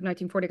Investment Act of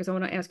 1940, because I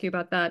want to ask you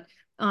about that.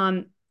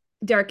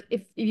 Derek,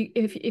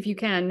 if you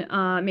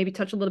can, maybe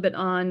touch a little bit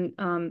on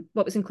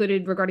what was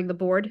included regarding the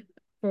board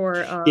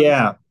for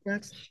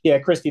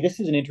Christy, this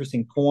is an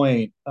interesting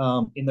point.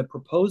 In the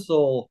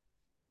proposal,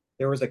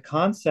 there was a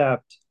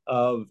concept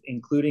of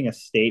including a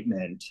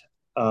statement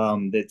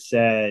that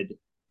said,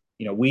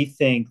 you know, we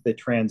think the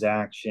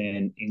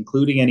transaction,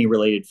 including any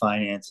related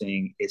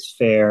financing, is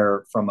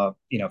fair from a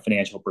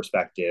financial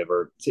perspective.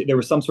 Or there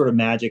was some sort of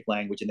magic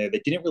language in there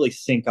that didn't really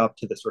sync up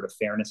to the sort of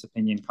fairness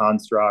opinion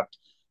construct,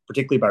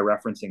 particularly by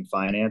referencing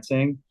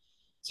financing.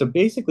 So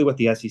basically what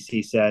the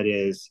SEC said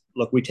is,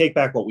 look, we take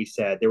back what we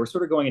said. They were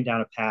sort of going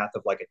down a path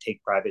of like a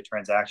take private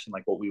transaction,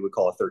 like what we would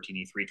call a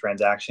 13E3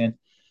 transaction.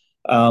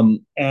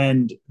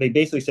 And they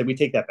basically said, we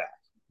take that back.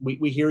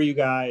 We hear you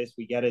guys.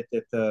 We get it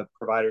that the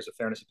providers of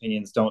fairness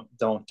opinions don't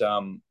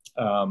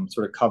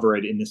sort of cover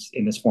it in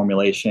this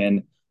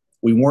formulation.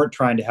 We weren't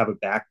trying to have a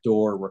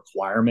backdoor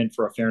requirement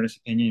for a fairness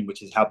opinion,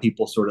 which is how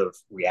people sort of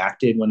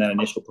reacted when that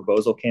initial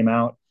proposal came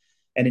out.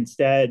 And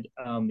instead,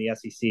 the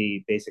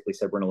SEC basically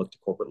said, we're going to look to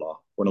corporate law.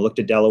 We're going to look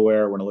to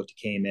Delaware. We're going to look to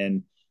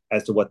Cayman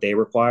as to what they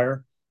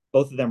require.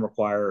 Both of them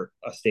require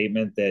a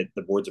statement that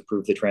the boards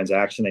approve the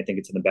transaction. They think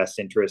it's in the best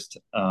interest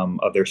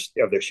of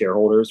their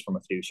shareholders from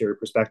a fiduciary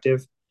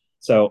perspective.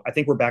 So I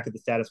think we're back at the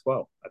status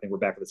quo.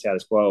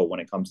 When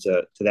it comes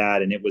to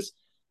that. And it was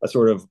a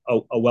sort of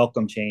a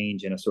welcome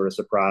change and a sort of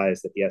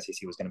surprise that the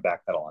SEC was going to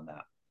backpedal on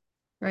that.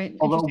 Right.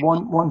 Although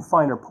one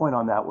finer point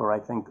on that, where I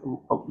think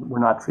we're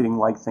not treating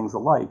like things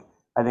alike,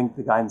 I think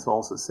the guidance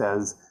also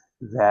says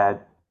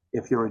that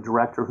if you're a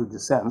director who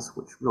dissents,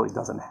 which really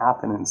doesn't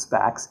happen in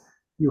SPACs,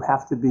 you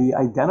have to be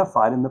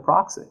identified in the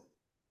proxy.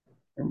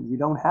 And you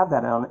don't have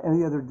that on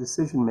any other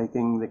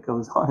decision-making that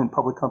goes on in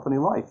public company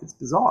life. It's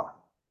bizarre.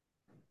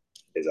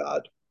 It's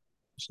odd.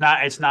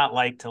 It's not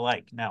like to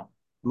like. No.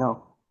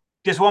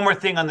 Just one more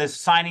thing on this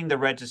signing the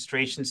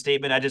registration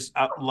statement. I just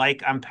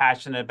I'm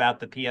passionate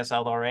about the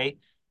PSLRA.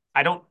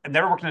 I've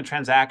never worked in a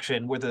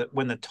transaction where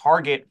when the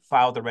target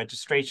filed the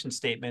registration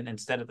statement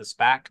instead of the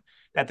SPAC,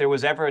 that there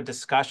was ever a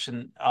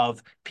discussion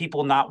of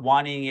people not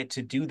wanting it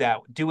to do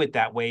it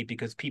that way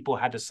because people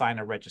had to sign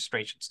a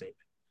registration statement.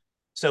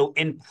 So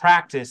in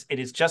practice, it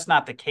is just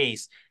not the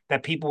case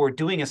that people were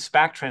doing a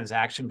SPAC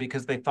transaction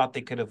because they thought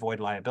they could avoid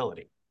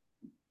liability.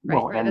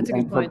 Well, right, that's a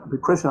good point.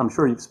 But Christian, I'm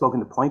sure you've spoken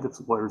to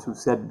plaintiffs' lawyers who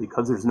said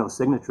because there's no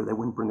signature, they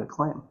wouldn't bring a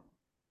claim.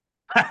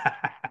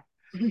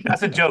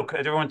 That's a joke.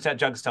 Everyone said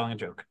Jug's telling a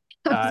joke.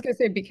 I was going to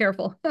say, be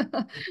careful.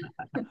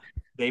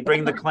 They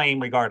bring the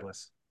claim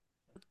regardless.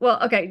 Well,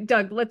 okay,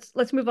 Doug,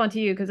 let's move on to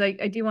you because I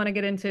do want to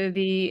get into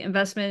the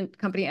Investment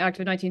Company Act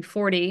of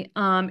 1940.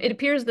 It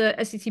appears the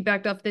SEC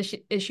backed off this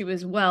issue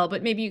as well,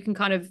 but maybe you can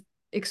kind of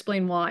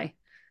explain why.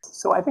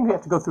 So I think we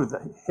have to go through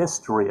the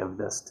history of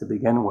this to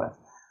begin with.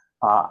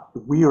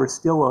 We are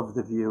still of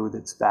the view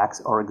that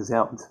SPACs are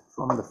exempt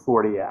from the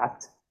 40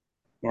 Act.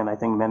 And I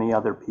think many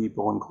other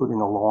people, including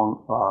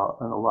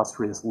an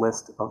illustrious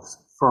list of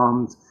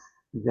firms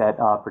that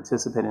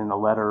participated in a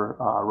letter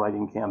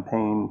writing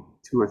campaign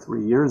 2 or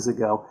 3 years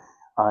ago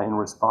in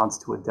response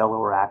to a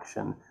Delaware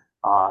action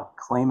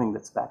claiming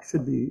that SPACs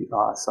should be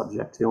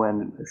subject to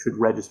and should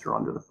register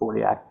under the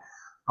 40 Act,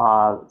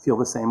 feel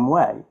the same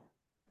way.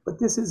 But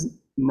this is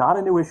not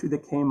a new issue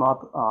that came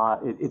up.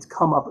 It's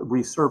come up,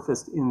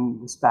 resurfaced in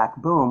the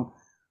SPAC boom.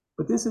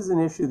 But this is an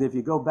issue that if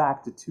you go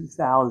back to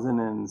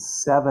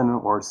 2007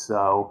 or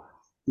so,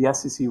 the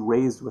SEC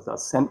raised with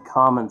us, sent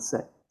comments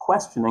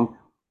questioning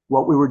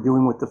what we were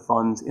doing with the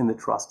funds in the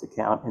trust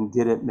account, and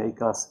did it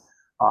make us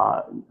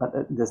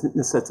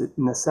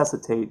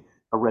necessitate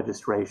a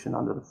registration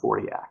under the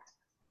 40 Act.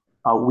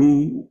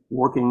 We,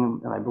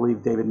 working, and I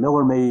believe David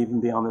Miller may even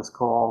be on this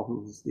call,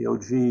 who's the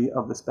OG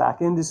of the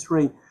SPAC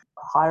industry,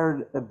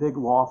 hired a big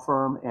law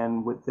firm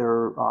and with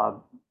their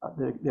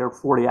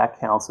 40 Act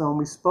counsel, and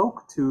we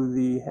spoke to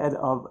the head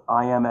of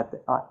IM at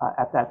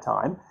that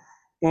time,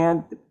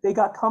 and they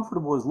got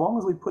comfortable as long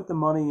as we put the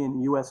money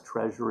in U.S.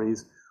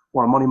 Treasuries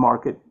or a money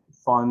market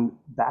fund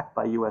backed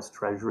by U.S.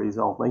 Treasuries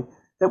only,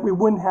 that we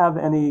wouldn't have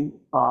any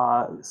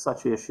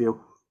such issue.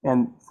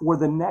 And for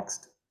the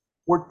next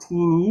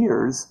 14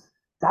 years,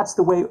 that's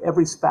the way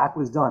every SPAC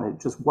was done. It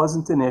just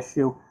wasn't an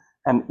issue.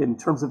 And in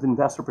terms of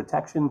investor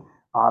protection,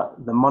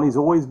 the money's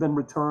always been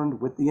returned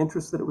with the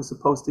interest that it was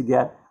supposed to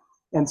get.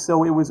 And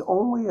so it was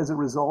only as a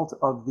result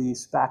of the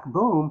SPAC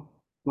boom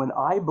when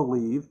I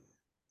believe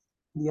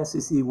the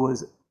SEC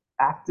was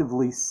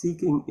actively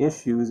seeking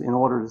issues in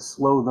order to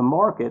slow the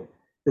market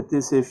that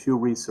this issue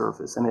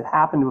resurfaced. And it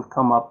happened to have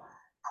come up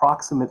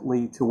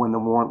approximately to when the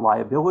warrant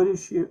liability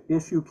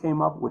issue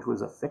came up, which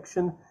was a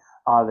fiction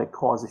that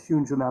caused a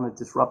huge amount of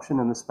disruption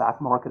in the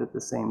SPAC market at the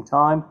same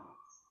time.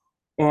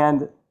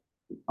 And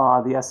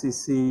the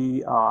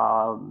SEC,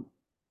 I'll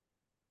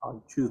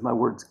choose my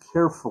words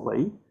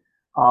carefully,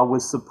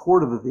 was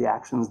supportive of the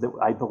actions that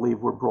I believe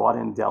were brought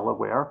in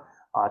Delaware,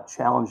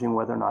 challenging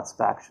whether or not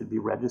SPAC should be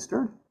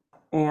registered.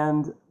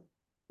 And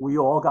we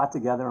all got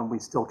together and we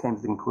still came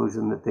to the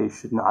conclusion that they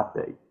should not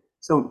be.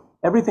 So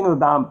everything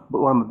about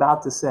what I'm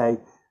about to say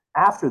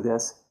after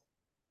this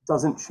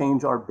doesn't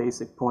change our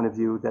basic point of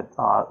view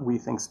that we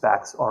think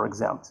SPACs are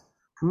exempt.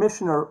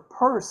 Commissioner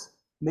Peirce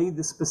made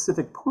the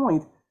specific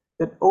point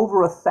that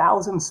over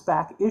 1,000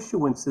 SPAC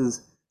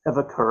issuances have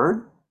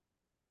occurred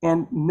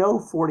and no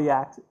 40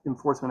 Act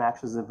enforcement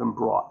actions have been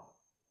brought.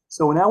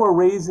 So now we're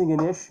raising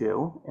an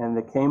issue, and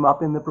it came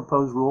up in the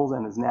proposed rules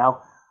and is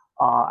now,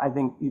 I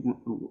think, even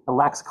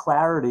lacks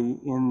clarity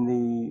in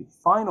the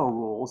final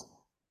rules.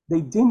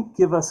 They didn't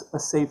give us a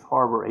safe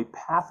harbor, a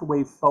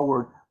pathway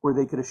forward where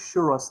they could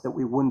assure us that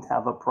we wouldn't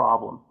have a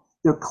problem.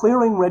 They're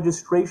clearing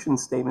registration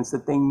statements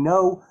that they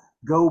know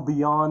go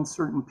beyond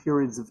certain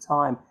periods of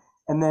time.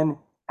 And then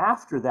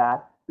after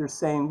that, they're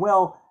saying,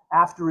 well,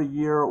 after a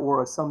year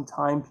or some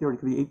time period, it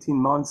could be 18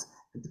 months,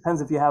 it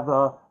depends if you have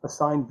a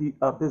signed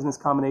business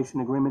combination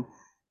agreement,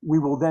 we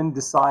will then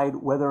decide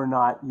whether or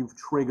not you've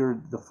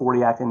triggered the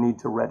 40 Act and need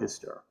to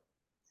register.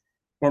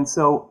 And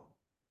so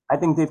I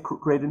think they've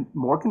created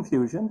more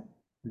confusion.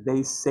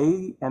 They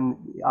say, and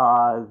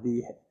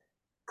the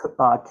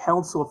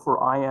counsel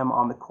for IM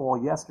on the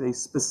call yesterday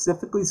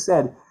specifically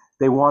said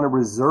they want to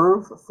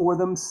reserve for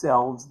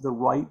themselves the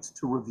right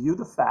to review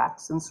the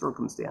facts and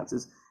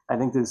circumstances. I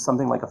think there's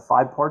something like a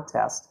 5-part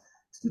test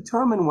to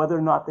determine whether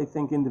or not they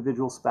think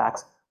individual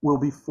SPACs will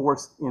be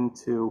forced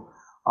into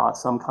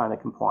some kind of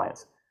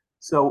compliance.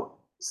 So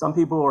some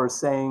people are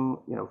saying,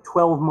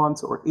 12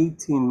 months or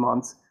 18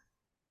 months.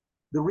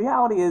 The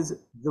reality is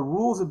the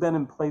rules have been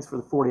in place for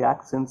the 40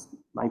 Act since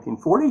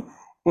 1940,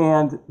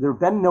 and there have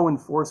been no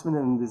enforcement,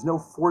 and there's no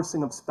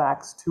forcing of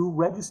SPACs to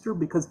register,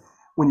 because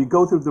when you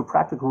go through the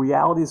practical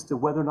reality as to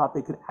whether or not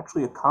they could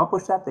actually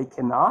accomplish that, they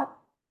cannot,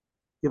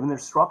 given their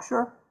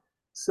structure.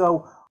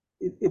 So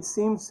it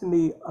seems to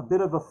me a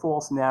bit of a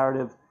false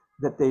narrative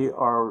that they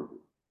are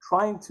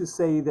trying to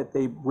say that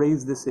they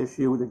raised this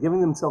issue. They're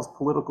giving themselves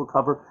political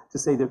cover to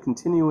say they're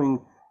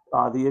continuing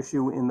the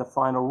issue in the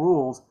final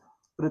rules.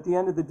 But at the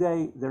end of the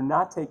day, they're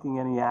not taking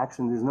any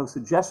action. There's no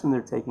suggestion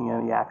they're taking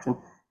any action.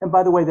 And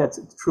by the way, that's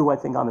true, I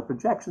think, on the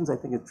projections. I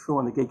think it's true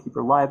on the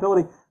gatekeeper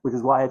liability, which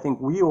is why I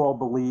think we all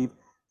believe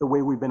the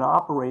way we've been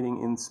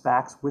operating in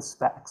SPACs, with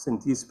SPACs and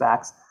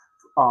de-SPACs,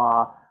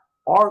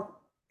 are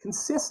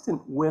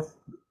consistent with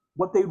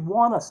what they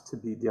want us to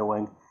be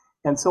doing.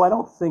 And so I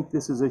don't think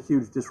this is a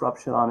huge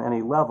disruption on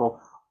any level.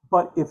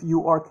 But if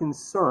you are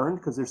concerned,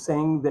 because they're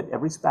saying that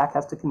every SPAC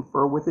has to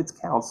confer with its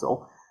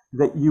counsel,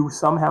 that you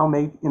somehow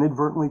may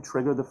inadvertently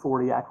trigger the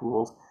 40 Act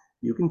rules,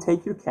 you can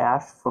take your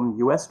cash from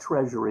U.S.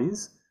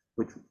 Treasuries,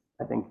 which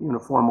I think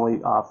uniformly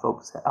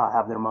folks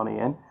have their money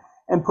in,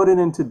 and put it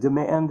into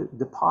demand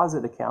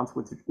deposit accounts,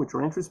 which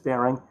are interest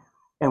bearing.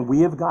 And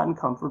we have gotten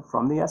comfort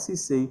from the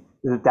SEC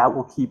that that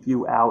will keep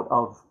you out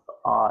of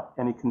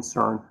any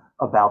concern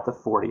about the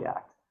 40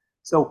 Act.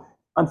 So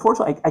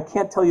unfortunately, I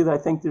can't tell you that I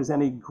think there's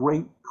any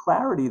great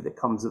clarity that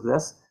comes of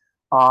this.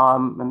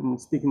 And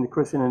speaking to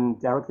Christian and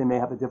Derek, they may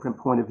have a different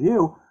point of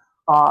view,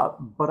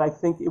 but I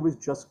think it was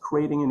just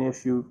creating an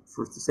issue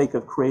for the sake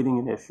of creating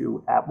an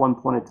issue at one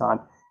point in time,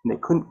 and they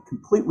couldn't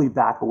completely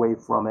back away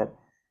from it.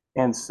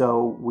 And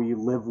so we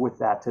live with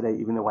that today,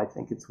 even though I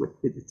think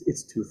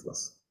it's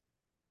toothless.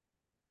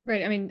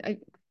 Right. I mean, I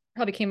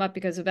probably came up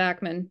because of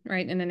Ackman,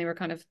 right? And then they were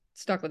kind of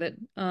stuck with it.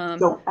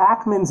 So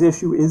Ackman's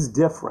issue is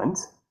different,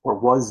 or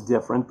was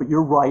different, but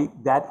you're right,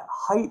 that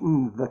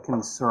heightened the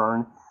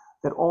concern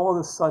that all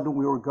of a sudden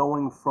we were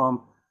going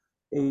from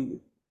a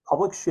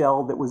public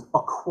shell that was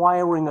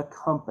acquiring a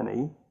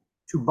company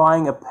to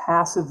buying a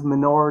passive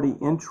minority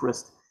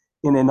interest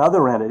in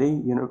another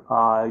entity,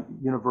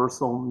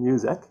 Universal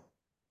Music,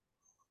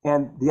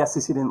 and the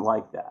SEC didn't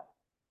like that.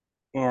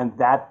 And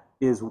that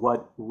is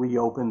what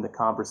reopened the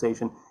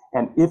conversation.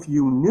 And if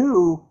you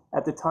knew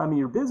at the time of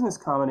your business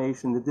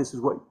combination that this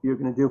is what you're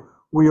going to do,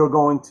 we are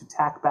going to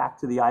tack back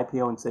to the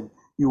IPO and said,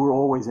 you were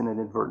always in an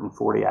inadvertent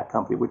 40 Act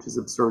company, which is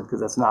absurd because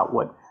that's not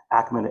what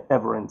Ackman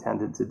ever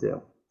intended to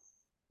do.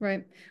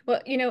 Right.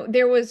 Well,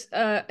 there was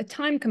a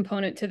time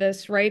component to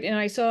this, right? And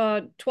I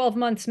saw 12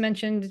 months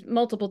mentioned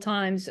multiple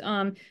times.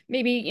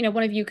 Maybe,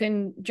 one of you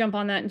can jump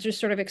on that and just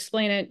sort of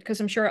explain it, because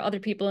I'm sure other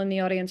people in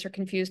the audience are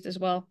confused as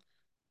well.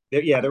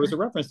 Yeah, there was a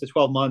reference to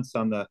 12 months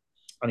on the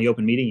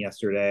open meeting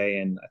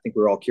yesterday, and I think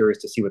we were all curious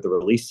to see what the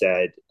release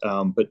said.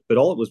 But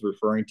all it was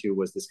referring to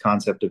was this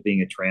concept of being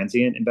a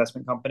transient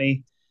investment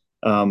company.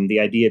 The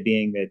idea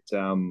being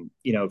that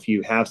if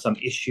you have some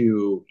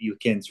issue, you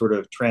can sort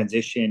of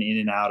transition in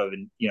and out of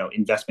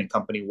investment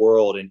company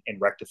world and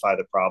rectify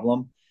the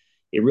problem.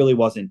 It really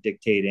wasn't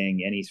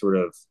dictating any sort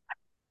of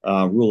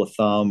rule of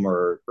thumb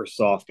or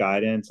soft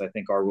guidance. I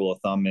think our rule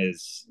of thumb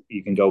is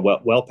you can go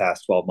well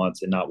past 12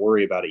 months and not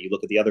worry about it. You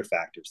look at the other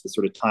factors. The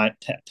sort of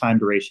time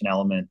duration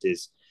element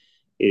is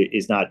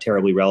not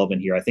terribly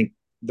relevant here. I think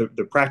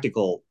the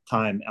practical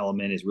time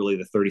element is really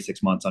the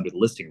 36 months under the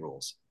listing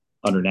rules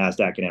under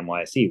NASDAQ and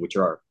NYSE, which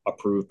are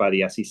approved by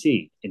the SEC,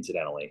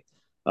 incidentally.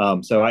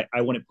 So I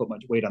wouldn't put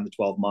much weight on the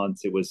 12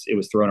 months. It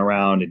was thrown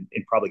around and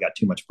probably got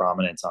too much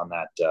prominence on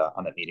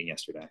that meeting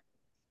yesterday.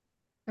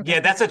 Okay. Yeah,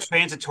 that's a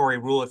transitory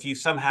rule. If you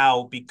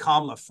somehow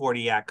become a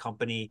 40 Act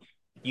company,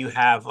 you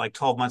have like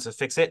 12 months to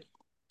fix it.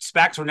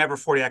 SPACs were never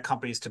 40 Act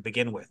companies to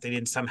begin with. They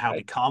didn't somehow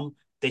become.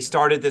 They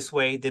started this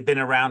way. They've been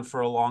around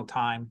for a long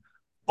time.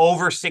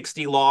 Over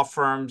 60 law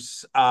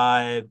firms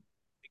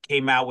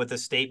came out with a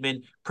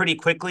statement pretty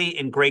quickly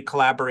in great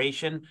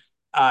collaboration,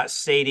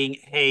 stating,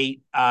 hey,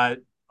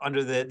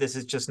 this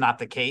is just not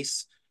the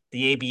case.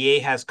 The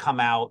ABA has come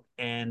out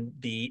and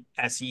the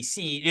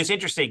SEC. It's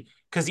interesting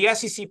because the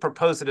SEC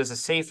proposed it as a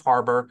safe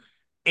harbor.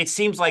 It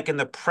seems like in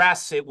the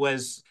press it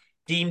was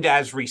deemed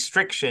as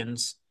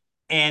restrictions.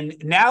 And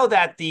now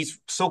that these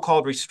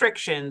so-called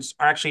restrictions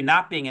are actually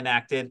not being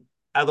enacted,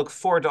 I look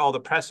forward to all the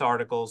press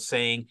articles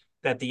saying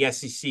that the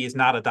SEC is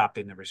not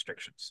adopting the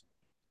restrictions.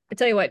 I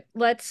tell you what,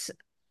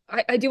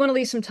 I do want to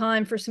leave some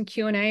time for some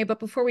Q&A, but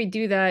before we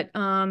do that,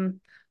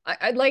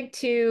 I'd like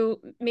to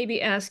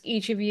maybe ask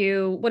each of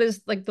you, what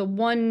is like the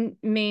one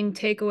main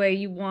takeaway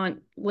you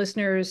want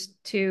listeners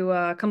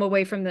to come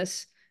away from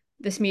this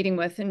meeting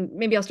with? And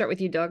maybe I'll start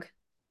with you, Doug.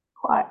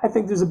 I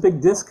think there's a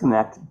big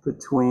disconnect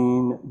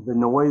between the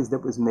noise that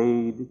was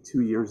made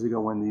 2 years ago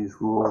when these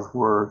rules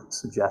were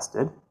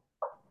suggested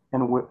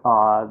and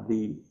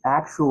the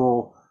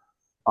actual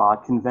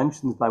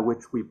conventions by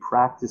which we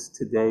practice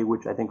today,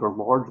 which I think are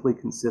largely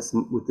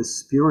consistent with the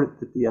spirit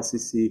that the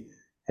SEC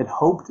had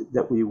hoped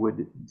that we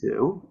would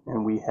do,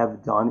 and we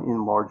have done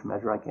in large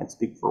measure. I can't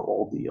speak for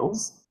all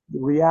deals. The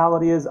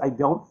reality is I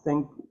don't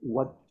think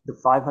what the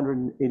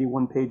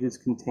 581 pages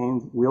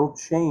contains will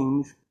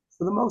change,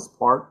 for the most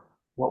part,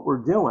 what we're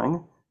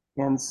doing.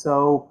 And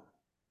so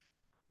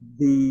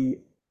the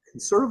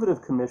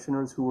conservative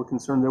commissioners who were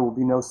concerned there will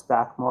be no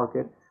SPAC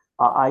market,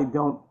 I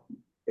don't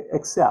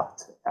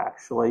accept,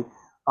 actually.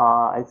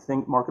 I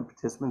think market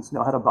participants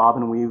know how to bob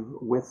and weave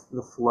with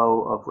the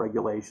flow of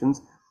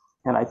regulations.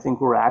 And I think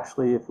we're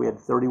actually, if we had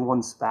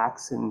 31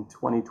 SPACs in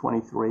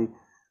 2023,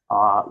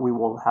 we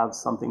will have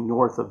something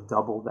north of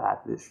double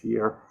that this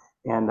year.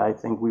 And I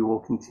think we will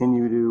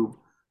continue to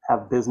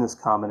have business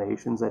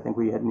combinations. I think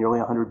we had nearly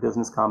 100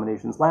 business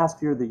combinations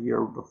last year, the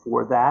year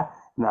before that.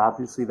 And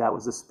obviously that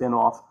was a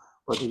spinoff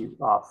for the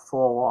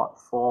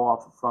fall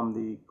off from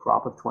the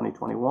crop of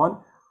 2021.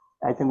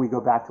 I think we go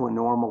back to a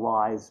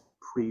normalized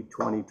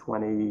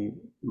pre-2020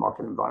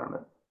 market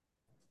environment.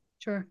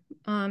 Sure.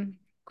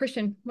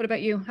 Christian, what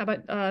about you? How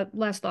about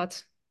last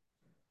thoughts?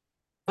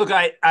 Look,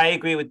 I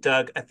agree with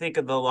Doug. I think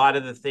of a lot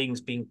of the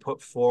things being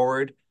put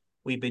forward,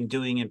 we've been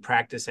doing in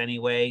practice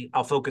anyway.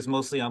 I'll focus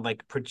mostly on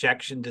like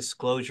projection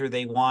disclosure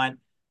they want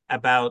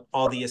about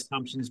all the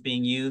assumptions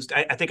being used.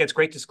 I think it's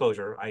great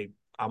disclosure.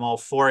 I'm all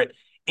for it.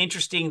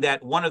 Interesting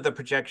that one of the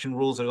projection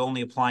rules is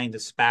only applying to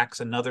SPACs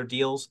and other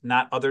deals,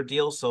 not other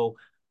deals. So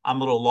I'm a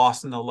little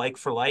lost in the like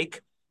for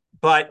like.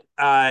 But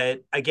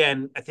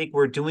again, I think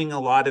we're doing a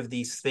lot of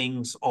these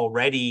things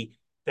already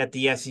that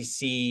the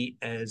SEC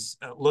is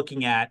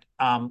looking at.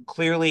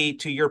 Clearly,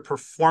 to your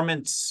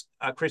performance,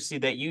 Christy,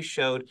 that you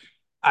showed,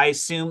 I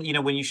assume,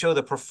 when you show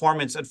the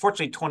performance,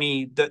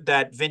 unfortunately,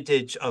 that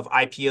vintage of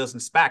IPOs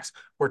and SPACs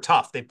were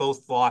tough. They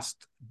both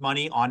lost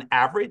money on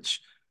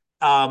average.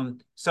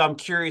 So I'm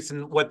curious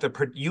in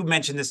you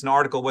mentioned this in an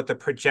article, what the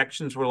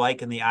projections were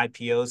like in the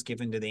IPOs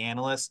given to the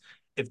analysts,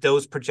 if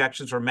those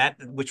projections were met,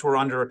 which were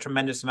under a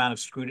tremendous amount of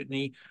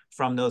scrutiny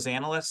from those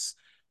analysts.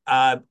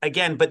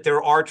 Again, but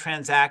there are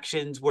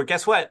transactions where,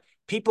 guess what?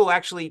 People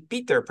actually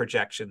beat their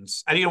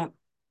projections. You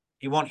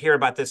won't hear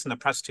about this in the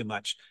press too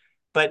much,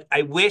 but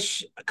I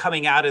wish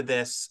coming out of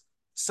this,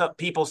 so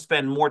people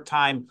spend more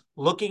time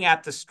looking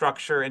at the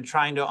structure and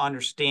trying to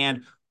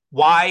understand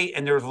why,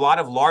 and there's a lot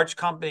of large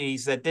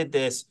companies that did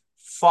this,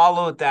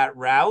 followed that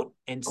route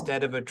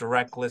instead of a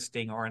direct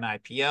listing or an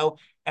IPO.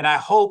 And I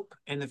hope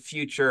in the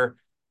future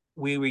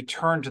we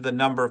return to the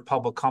number of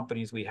public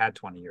companies we had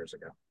 20 years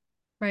ago.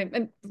 Right.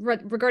 And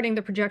regarding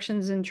the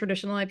projections in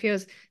traditional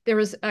IPOs, there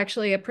was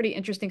actually a pretty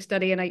interesting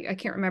study, and I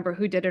can't remember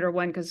who did it or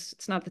when, because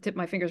it's not the tip of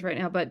my fingers right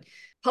now, but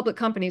public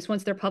companies,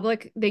 once they're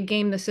public, they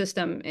game the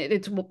system.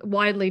 It's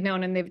widely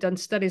known, and they've done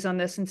studies on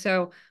this. And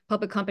so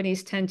public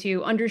companies tend to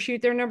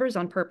undershoot their numbers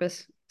on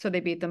purpose, so they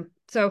beat them.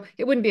 So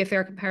it wouldn't be a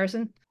fair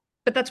comparison,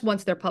 but that's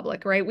once they're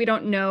public, right? We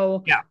don't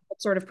know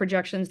what sort of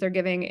projections they're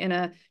giving in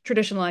a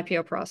traditional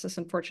IPO process,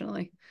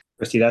 unfortunately.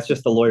 Christy, that's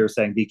just the lawyer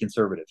saying be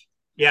conservative.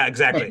 Yeah,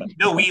 exactly.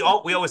 No, we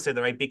always say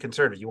the right. Be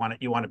conservative. You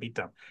want to beat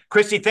them.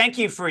 Christy, thank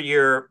you for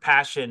your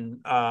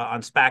passion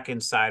on SPAC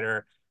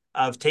Insider,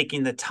 of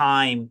taking the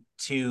time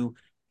to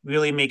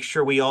really make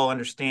sure we all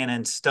understand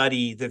and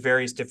study the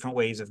various different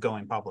ways of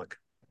going public.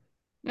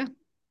 Yeah,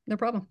 no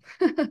problem.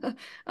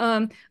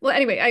 Well,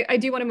 anyway, I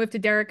do want to move to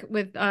Derek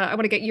with. I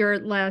want to get your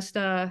last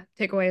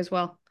takeaway as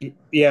well.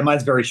 Yeah,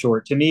 mine's very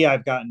short. To me,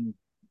 I've gotten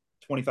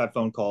 25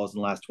 phone calls in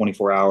the last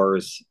 24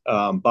 hours.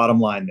 Bottom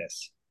line,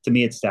 to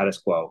me, it's status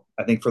quo.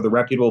 I think for the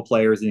reputable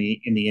players in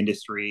the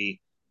industry,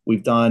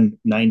 we've done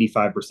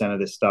 95% of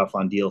this stuff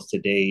on deals to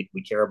date.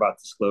 We care about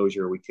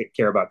disclosure. We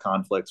care about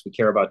conflicts. We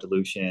care about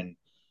dilution.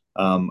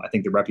 I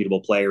think the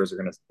reputable players are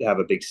going to have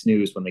a big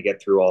snooze when they get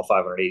through all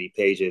 580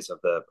 pages of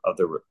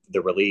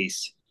the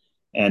release.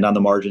 And on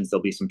the margins,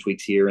 there'll be some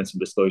tweaks here and some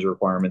disclosure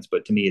requirements.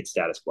 But to me, it's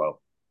status quo.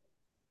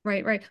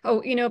 Right.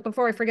 Oh,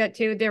 before I forget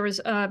too, there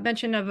was a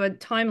mention of a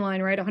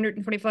timeline, right?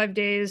 125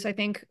 days, I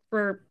think,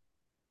 for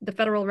the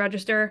Federal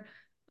Register.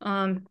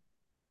 I'm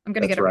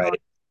going to get it wrong.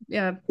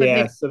 Yeah, but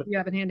maybe you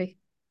have it handy.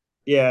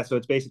 Yeah, so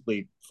it's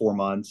basically 4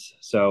 months.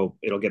 So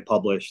it'll get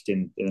published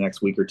in the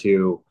next week or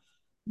two.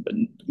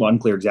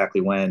 Unclear exactly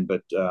when,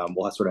 but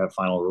we'll sort of have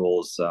final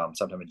rules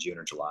sometime in June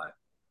or July.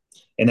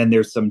 And then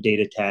there's some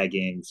data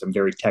tagging, some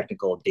very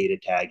technical data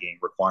tagging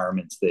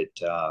requirements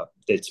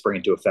that spring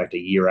into effect a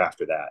year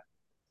after that.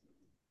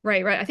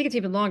 Right. I think it's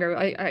even longer.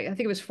 I think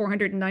it was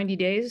 490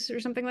 days or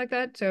something like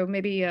that. So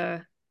maybe,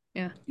 yeah.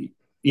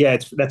 Yeah,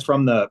 that's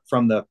from the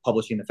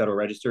publishing the Federal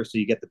Register, so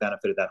you get the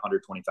benefit of that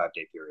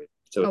 125-day period.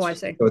 So I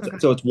see.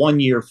 So it's 1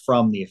 year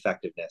from the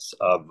effectiveness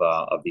of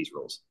these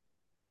rules.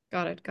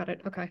 Got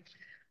it. Okay.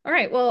 All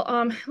right.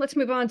 Well, let's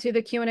move on to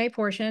the Q&A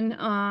portion.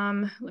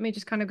 Let me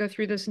just kind of go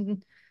through this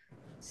and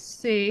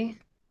see.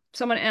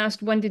 Someone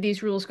asked, when did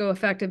these rules go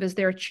effective? Is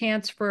there a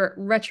chance for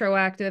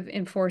retroactive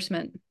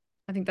enforcement?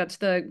 I think that's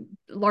the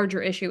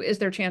larger issue. Is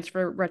there a chance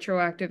for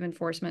retroactive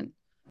enforcement?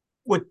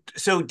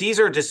 So these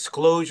are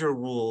disclosure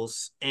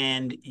rules,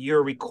 and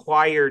you're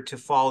required to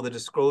follow the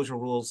disclosure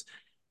rules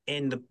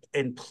in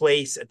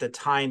place at the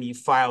time you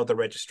file the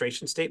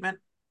registration statement.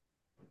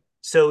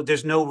 So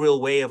there's no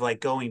real way of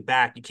going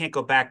back. You can't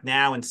go back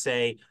now and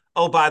say,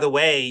 oh, by the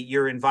way,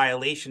 you're in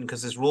violation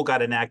because this rule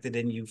got enacted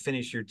and you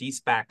finished your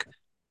de-SPAC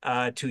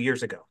 2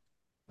 years ago.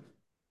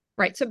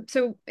 Right.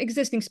 So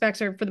existing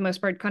SPACs are, for the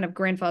most part, kind of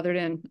grandfathered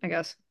in, I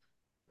guess.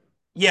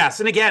 Yes.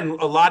 And again,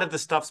 a lot of the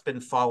stuff's been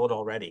followed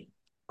already.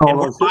 And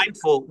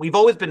we've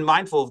always been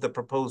mindful of the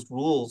proposed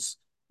rules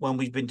when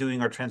we've been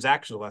doing our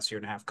transactions the last year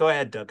and a half. Go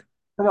ahead, Doug.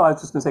 No, I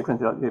was just going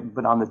to say,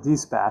 but on the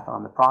de-SPAC,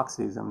 on the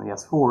proxies and the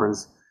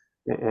S4s,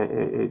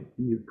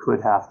 you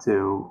could have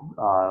to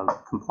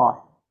comply.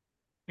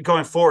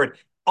 Going forward.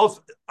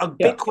 Also, a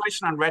big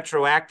question on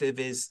retroactive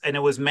is, and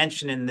it was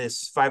mentioned in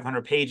this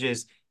 500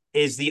 pages,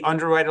 is the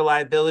underwriter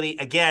liability.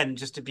 Again,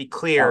 just to be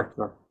clear,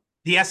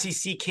 the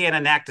SEC can't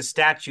enact a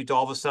statute to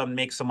all of a sudden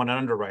make someone an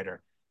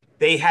underwriter.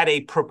 they had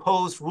a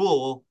proposed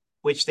rule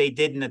which they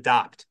didn't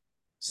adopt.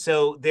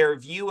 So their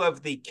view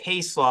of the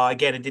case law,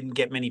 again, it didn't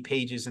get many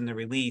pages in the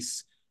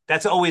release.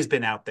 That's always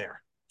been out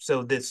there.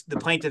 So the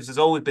plaintiffs has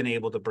always been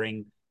able to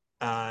bring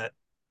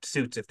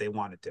suits if they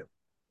wanted to.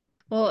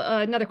 Well,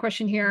 another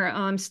question here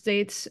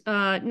states,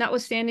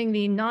 notwithstanding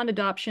the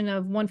non-adoption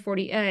of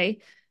 140A,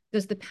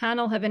 does the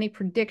panel have any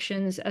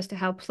predictions as to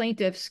how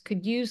plaintiffs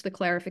could use the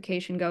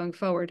clarification going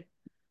forward?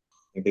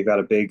 I think they've got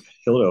a big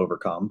hill to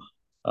overcome.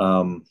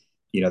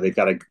 They've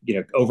got to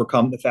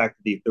overcome the fact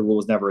that the rule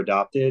was never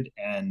adopted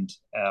and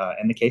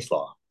the case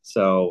law.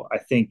 So I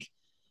think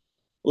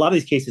a lot of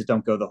these cases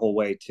don't go the whole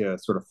way to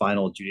sort of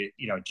final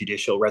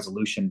judicial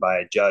resolution by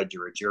a judge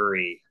or a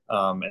jury,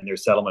 and their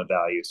settlement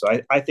value. So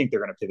I think they're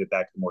going to pivot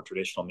back to the more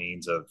traditional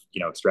means of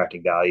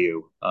extracting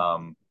value,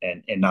 and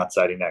not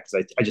citing that,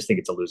 because I just think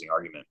it's a losing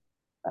argument.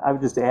 I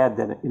would just add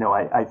that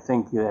I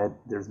think that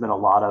there's been a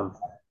lot of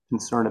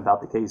concern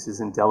about the cases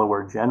in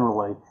Delaware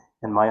generally,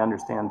 and my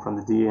understanding from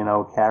the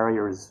D&O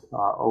carriers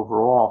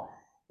overall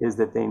is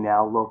that they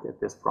now look at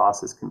this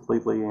process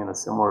completely in a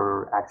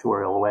similar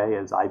actuarial way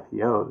as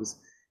IPOs.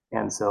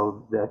 And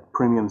so the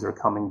premiums are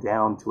coming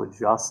down to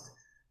adjust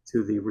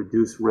to the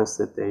reduced risk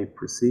that they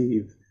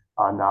perceive,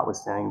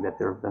 notwithstanding that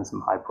there have been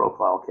some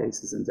high-profile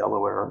cases in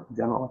Delaware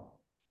generally.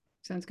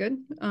 Sounds good.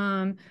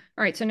 All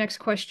right, so next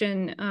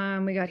question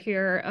we got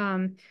here.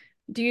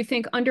 Do you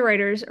think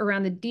underwriters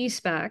around the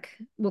D-SPAC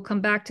will come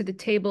back to the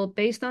table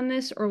based on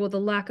this, or will the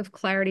lack of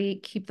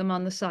clarity keep them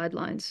on the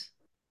sidelines?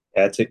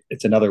 Yeah,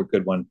 it's another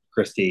good one,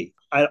 Christy.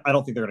 I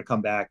don't think they're going to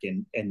come back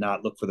and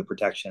not look for the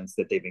protections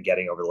that they've been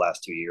getting over the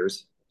last 2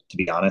 years. To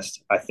be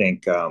honest, I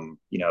think the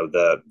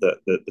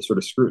sort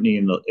of scrutiny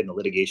in the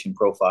litigation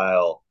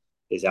profile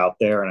is out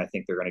there, and I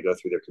think they're going to go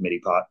through their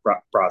committee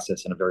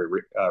process in a very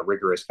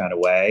rigorous kind of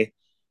way.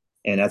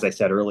 And as I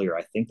said earlier,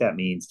 I think that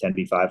means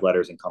 10b5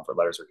 letters and comfort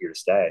letters are here to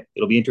stay.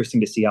 It'll be interesting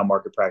to see how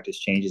market practice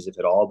changes, if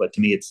at all. But to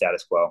me, it's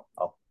status quo.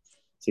 I'll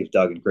see if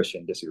Doug and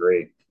Christian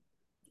disagree.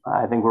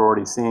 I think we're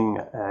already seeing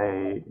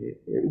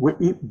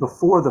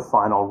before the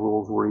final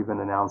rules were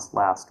even announced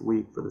last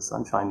week for the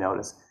Sunshine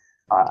Notice,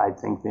 I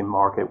think the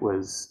market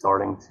was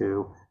starting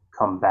to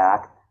come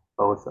back,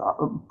 both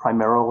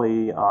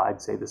primarily,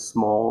 I'd say the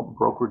small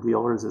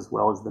broker-dealers as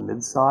well as the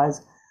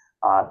mid-size.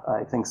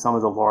 I think some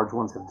of the large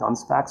ones have done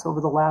SPACs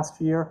over the last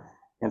year,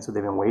 and so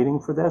they've been waiting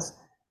for this.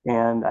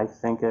 And I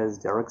think, as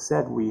Derek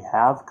said, we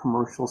have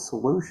commercial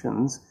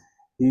solutions.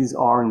 These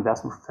are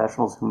investment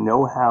professionals who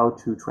know how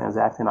to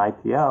transact an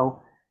IPO,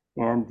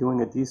 and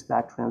doing a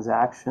de-SPAC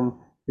transaction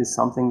is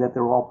something that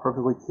they're all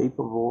perfectly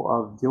capable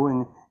of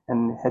doing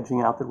and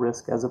hedging out the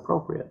risk as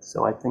appropriate.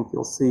 So I think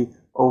you'll see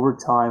over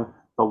time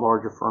the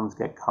larger firms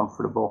get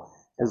comfortable,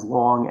 as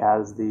long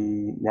as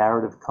the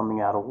narrative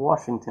coming out of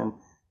Washington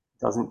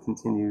doesn't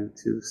continue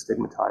to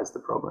stigmatize the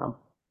program.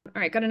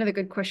 All right, got another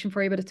good question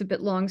for you, but it's a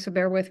bit long, so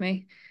bear with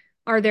me.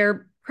 Are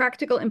there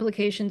practical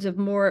implications of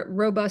more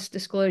robust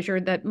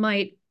disclosure that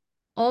might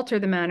alter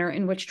the manner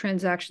in which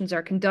transactions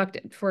are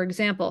conducted? For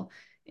example,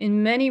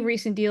 in many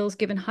recent deals,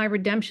 given high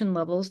redemption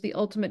levels, the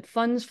ultimate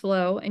funds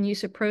flow and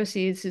use of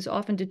proceeds is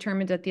often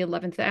determined at the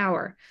 11th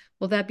hour.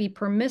 Will that be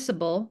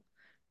permissible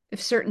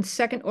if certain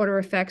second-order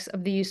effects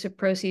of the use of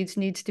proceeds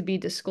needs to be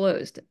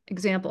disclosed?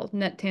 Example,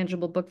 net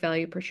tangible book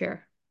value per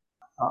share.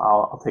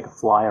 I'll take a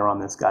flyer on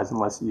this, guys,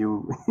 unless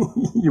you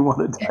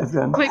want to dive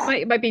in.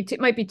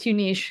 Might be too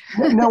niche.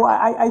 No,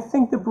 I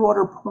think the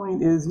broader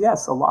point is,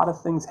 yes, a lot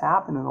of things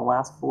happen in the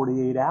last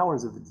 48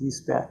 hours of the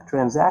de-SPAC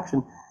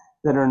transaction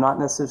that are not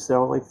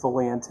necessarily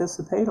fully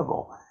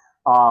anticipatable.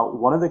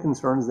 One of the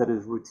concerns that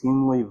is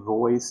routinely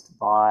voiced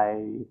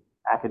by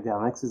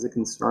academics is a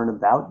concern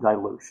about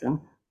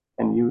dilution,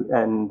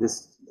 and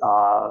this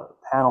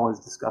panel has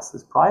discussed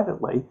this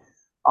privately.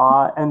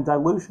 And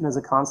dilution as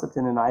a concept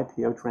in an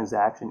IPO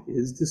transaction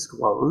is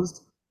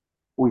disclosed.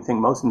 We think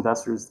most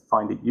investors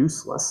find it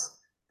useless,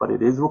 but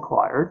it is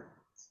required.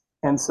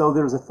 And so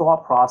there's a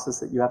thought process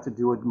that you have to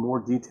do a more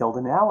detailed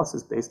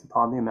analysis based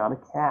upon the amount of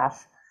cash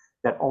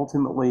that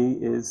ultimately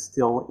is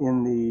still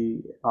in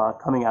the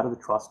coming out of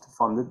the trust to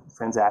fund the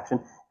transaction,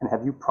 and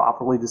have you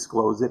properly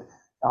disclose it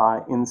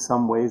in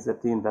some ways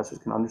that the investors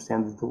can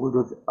understand the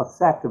dilutive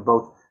effect of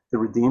both the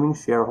redeeming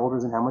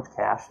shareholders and how much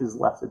cash is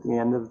left at the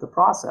end of the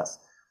process.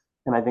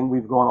 And I think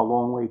we've gone a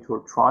long way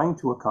toward trying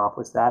to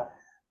accomplish that.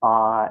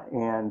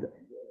 And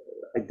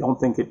I don't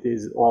think it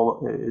is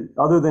all,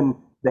 other than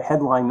the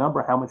headline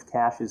number, how much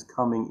cash is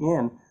coming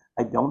in,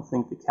 I don't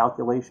think the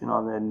calculation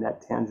on the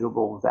net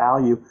tangible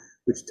value,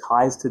 which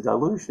ties to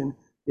dilution,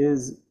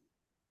 is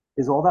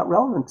all that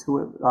relevant to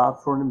it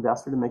for an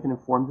investor to make an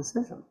informed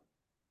decision.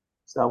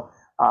 So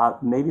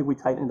maybe we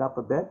tighten it up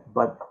a bit,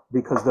 but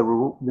because the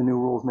new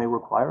rules may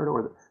require it,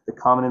 or the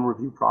common and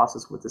review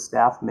process with the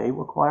staff may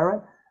require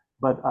it.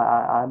 But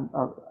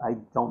I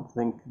don't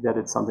think that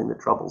it's something that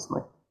troubles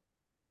me.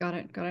 Got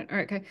it. All right.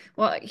 Okay.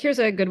 Well, here's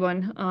a good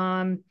one.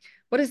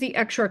 What is the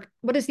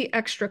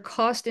extra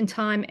cost and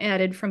time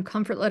added from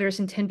comfort letters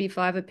and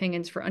 10b5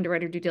 opinions for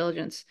underwriter due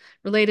diligence?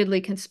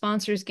 Relatedly, can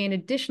sponsors gain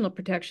additional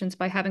protections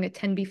by having a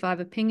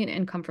 10b5 opinion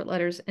and comfort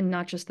letters and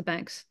not just the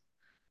banks?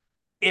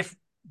 If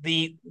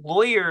the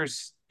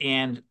lawyers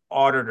and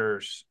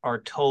auditors are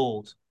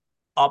told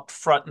up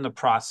front in the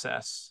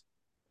process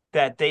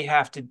that they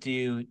have to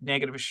do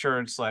negative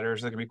assurance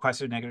letters, they're going to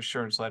request negative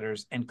assurance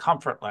letters and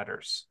comfort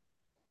letters,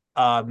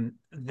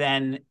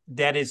 then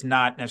that is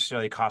not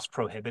necessarily cost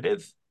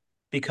prohibitive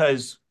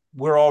because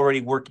we're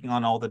already working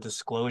on all the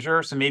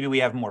disclosure. So maybe we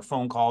have more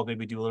phone calls,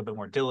 maybe we do a little bit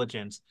more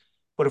diligence.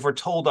 But if we're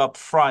told up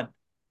front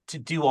to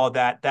do all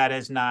that, that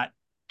is not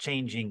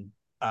changing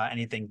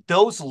anything.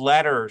 Those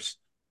letters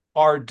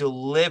are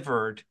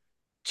delivered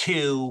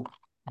to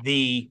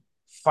the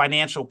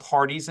financial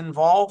parties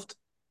involved.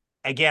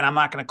 Again, I'm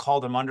not going to call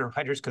them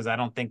underwriters because I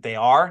don't think they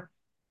are,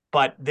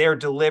 but they're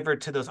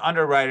delivered to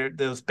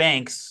those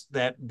banks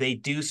that they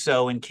do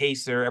so in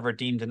case they're ever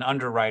deemed an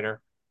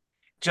underwriter.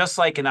 Just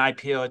like an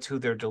IPO, it's who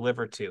they're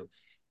delivered to.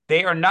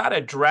 They are not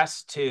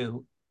addressed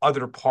to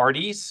other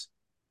parties,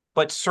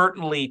 but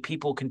certainly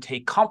people can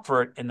take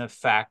comfort in the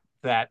fact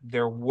that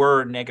there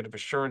were negative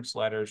assurance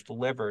letters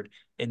delivered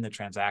in the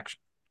transaction.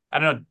 I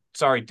don't know.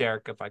 Sorry,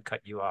 Derek, if I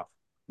cut you off.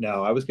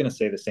 No, I was going to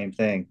say the same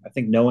thing. I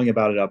think knowing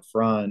about it up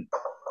front,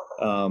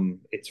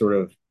 it sort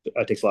of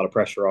takes a lot of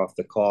pressure off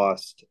the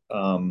cost,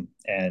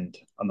 and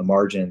on the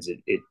margins,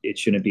 it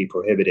shouldn't be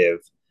prohibitive.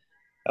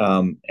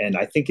 And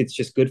I think it's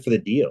just good for the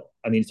deal.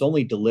 I mean, it's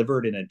only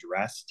delivered and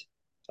addressed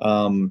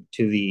to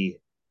the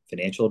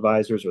financial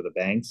advisors or the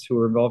banks who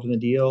are involved in the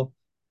deal.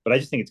 But I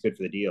just think it's good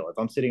for the deal. If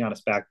I'm sitting on a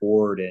SPAC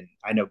board and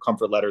I know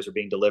comfort letters are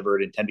being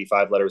delivered and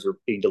 10b5 letters are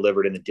being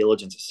delivered and the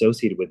diligence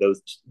associated with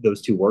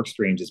those two work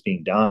streams is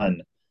being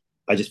done,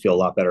 I just feel a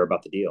lot better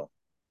about the deal.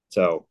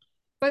 So,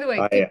 by the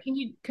way,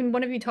 can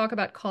one of you talk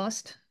about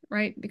cost,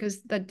 right?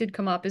 Because that did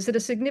come up. Is it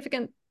a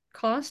significant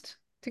cost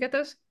to get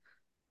those?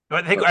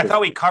 I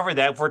thought we covered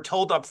that. If we're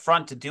told up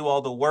front to do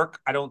all the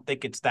work, I don't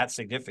think it's that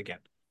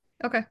significant.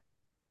 Okay.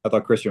 I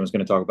thought Christian was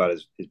going to talk about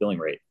his billing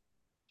rate.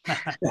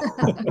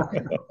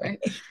 Right.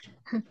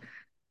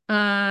 All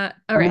right.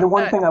 I mean, the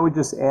one thing I would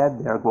just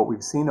add there, what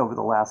we've seen over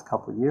the last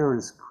couple of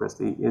years,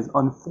 Christy, is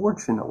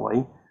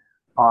unfortunately,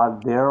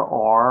 there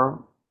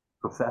are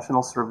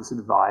professional service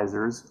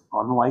advisors,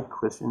 unlike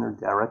Christian or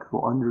Derek,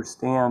 who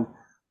understand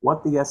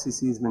what the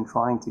SEC has been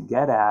trying to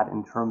get at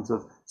in terms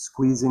of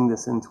squeezing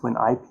this into an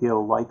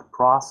IPO-like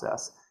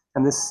process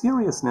and the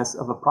seriousness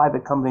of a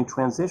private company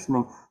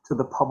transitioning to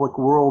the public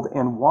world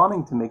and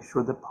wanting to make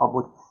sure the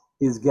public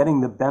is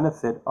getting the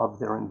benefit of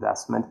their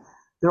investment.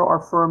 There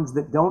are firms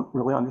that don't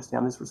really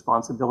understand this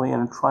responsibility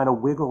and are trying to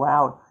wiggle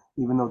out,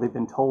 even though they've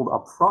been told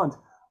up front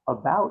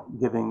about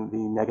giving the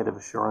negative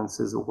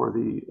assurances or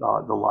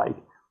the like.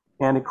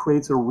 And it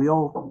creates a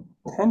real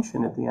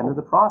tension at the end of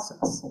the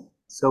process.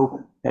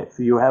 So if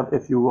you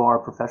are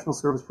a professional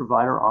service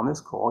provider on this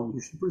call,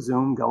 you should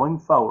presume going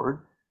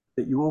forward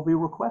that you will be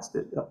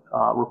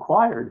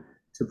required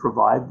to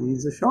provide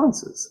these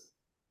assurances.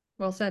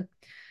 Well said.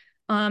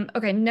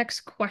 Okay,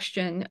 next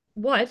question.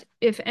 What,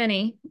 if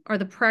any, are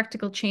the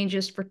practical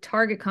changes for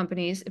target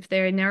companies if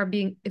they are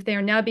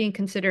now being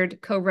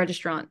considered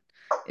co-registrant?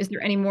 Is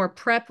there any more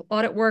prep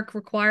audit work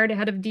required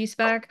ahead of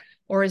DSPAC,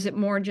 or is it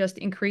more just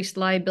increased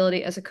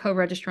liability as a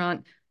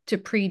co-registrant to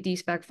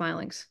pre-DSPAC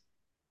filings?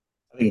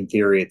 I think in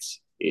theory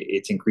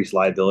it's increased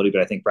liability,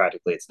 but I think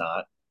practically it's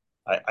not.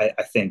 I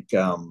think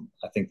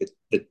that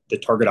the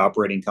target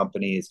operating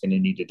company is going to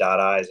need to dot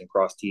I's and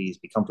cross T's,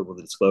 be comfortable with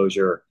the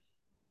disclosure.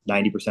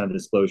 90% of the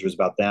disclosure is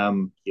about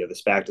them. The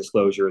SPAC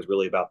disclosure is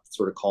really about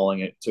sort of calling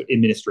it so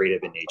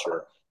administrative in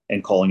nature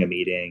and calling a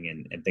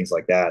meeting and things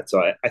like that. So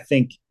I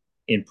think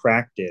in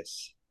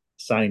practice,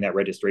 signing that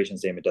registration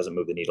statement doesn't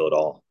move the needle at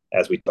all,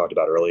 as we talked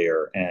about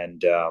earlier.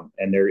 And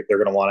they're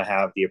going to want to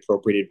have the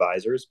appropriate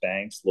advisors,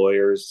 banks,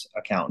 lawyers,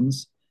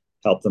 accountants,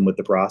 help them with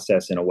the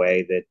process in a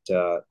way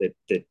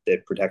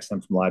that protects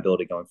them from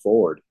liability going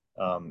forward.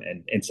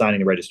 And signing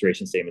the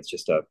registration statement is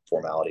just a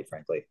formality,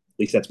 frankly. At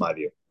least that's my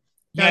view.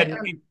 Yeah,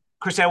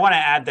 Chris, I want to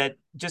add that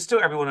just so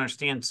everyone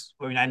understands,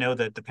 I mean, I know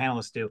that the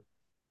panelists do,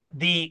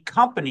 the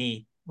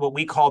company, what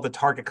we call the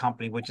target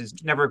company, which is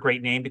never a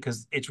great name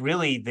because it's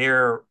really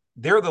they're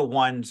the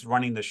ones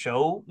running the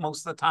show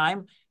most of the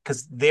time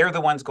because they're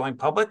the ones going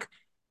public.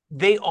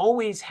 They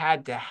always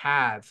had to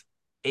have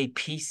a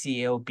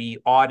PCAOB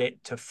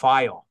audit to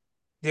file.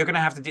 They're going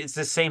to have to do, it's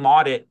the same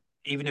audit,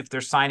 even if they're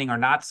signing or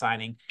not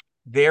signing.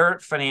 Their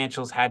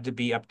financials had to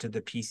be up to the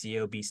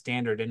PCAOB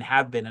standard and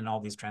have been in all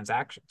these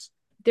transactions.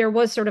 There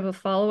was sort of a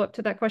follow-up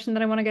to that question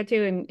that I want to get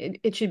to, and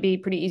it should be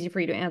pretty easy for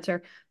you to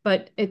answer.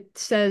 But it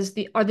says,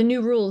 are the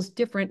new rules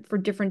different for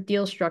different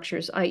deal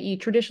structures, i.e.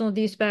 traditional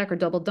DSPAC or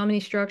double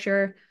dummy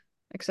structure,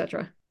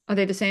 etc.? Are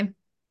they the same?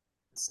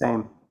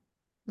 Same.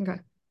 Okay.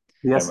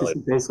 The SEC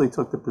basically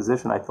took the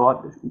position, I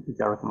thought,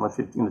 Derek, unless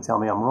you're going to tell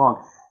me I'm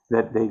wrong,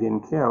 that they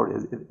didn't care.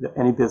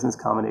 Any business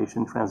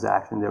combination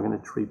transaction, they're going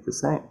to treat the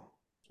same.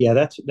 Yeah,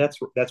 that's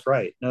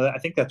right. No, I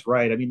think that's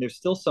right. I mean, there's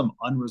still some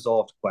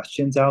unresolved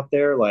questions out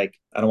there. Like,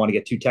 I don't want to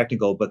get too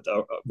technical, but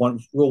the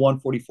Rule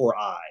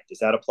 144I, does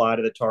that apply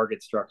to the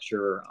target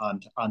structure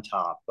on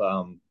top?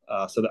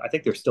 I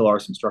think there still are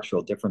some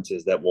structural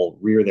differences that will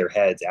rear their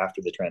heads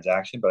after the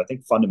transaction. But I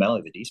think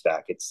fundamentally, the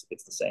DSPAC, it's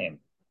the same.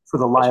 For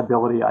the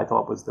liability, I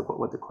thought was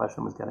what the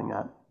question was getting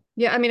at.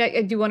 Yeah, I mean,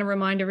 I do want to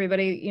remind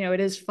everybody, it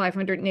is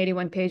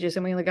 581 pages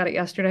and we only got it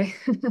yesterday.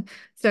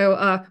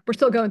 So we're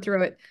still going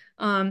through it.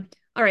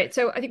 All right,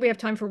 so I think we have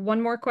time for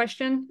one more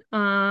question.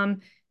 And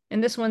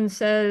this one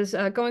says,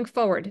 going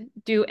forward,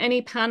 do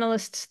any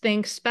panelists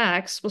think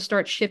SPACs will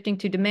start shifting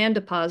to demand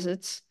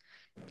deposits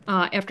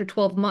after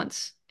 12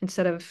 months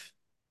instead of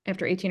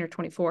after 18 or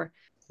 24?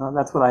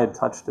 That's what I had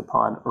touched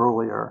upon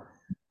earlier.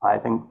 I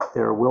think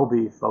there will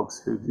be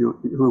folks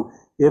who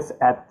if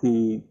at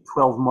the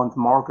 12-month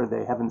marker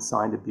they haven't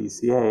signed a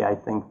BCA, I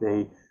think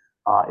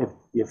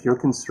if you're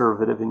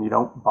conservative and you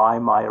don't buy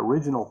my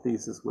original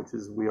thesis, which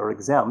is we are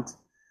exempt,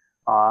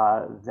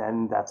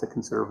 then that's a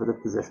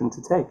conservative position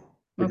to take.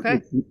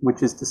 Okay.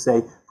 Which is to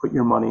say, put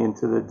your money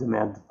into the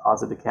demand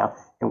deposit account.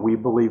 And we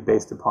believe,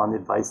 based upon the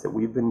advice that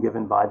we've been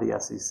given by the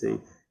SEC,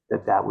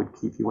 that would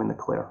keep you in the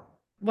clear.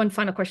 One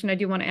final question I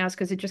do want to ask,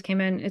 because it just came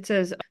in. It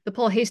says, the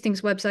Paul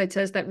Hastings website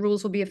says that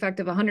rules will be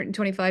effective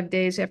 125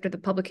 days after the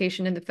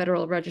publication in the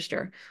Federal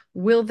Register.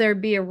 Will there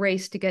be a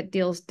race to get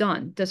deals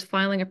done? Does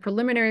filing a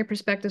preliminary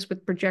prospectus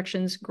with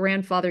projections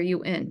grandfather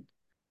you in?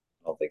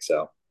 I don't think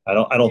so. I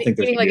don't think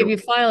there's like if you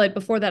file it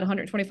before that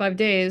 125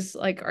 days,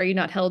 like, are you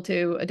not held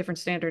to a different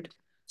standard?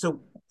 So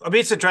let me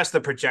just address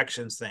the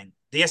projections thing.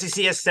 The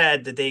SEC has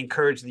said that they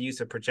encourage the use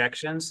of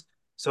projections.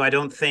 So I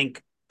don't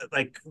think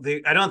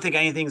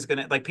anything's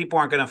going to, people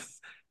aren't going to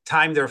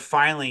time their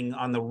filing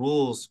on the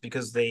rules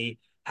because they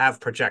have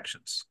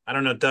projections. I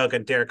don't know, Doug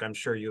and Derek, I'm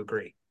sure you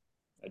agree.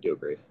 I do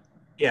agree.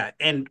 Yeah.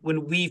 And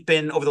when we've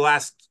been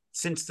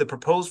since the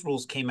proposed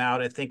rules came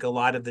out, I think a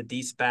lot of the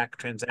DSPAC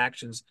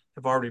transactions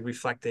have already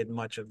reflected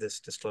much of this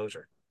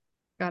disclosure.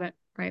 Got it.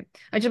 Right.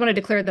 I just wanted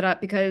to clear that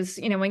up because,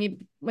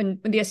 when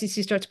the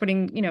SEC starts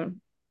putting,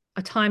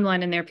 a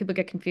timeline in there, people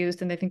get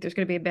confused and they think there's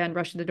going to be a band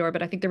rush to the door.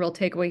 But I think the real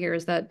takeaway here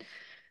is that,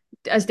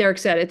 as Derek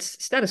said,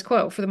 it's status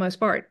quo for the most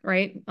part,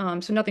 right?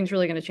 So nothing's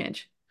really going to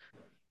change.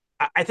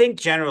 I think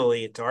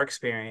generally it's our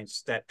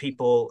experience that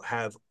people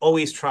have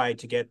always tried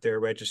to get their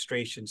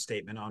registration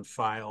statement on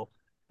file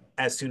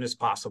as soon as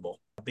possible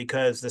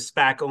because the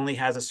SPAC only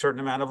has a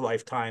certain amount of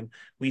lifetime.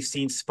 We've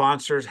seen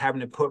sponsors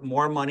having to put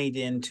more money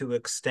in to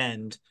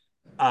extend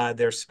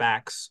their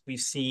SPACs. We've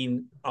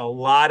seen a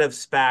lot of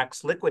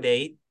SPACs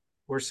liquidate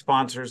where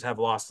sponsors have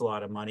lost a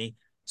lot of money.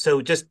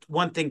 So just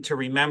one thing to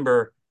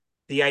remember,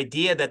 the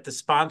idea that the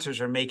sponsors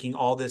are making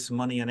all this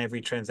money on every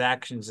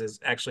transaction is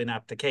actually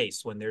not the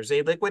case. When there's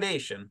a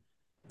liquidation,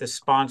 the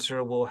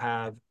sponsor will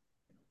have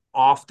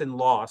often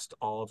lost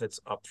all of its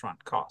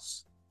upfront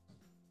costs.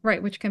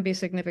 Right, which can be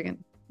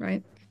significant,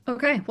 right?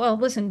 Okay, well,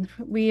 listen,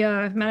 we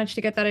managed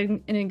to get that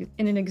in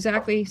an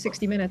exactly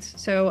 60 minutes.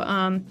 So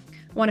I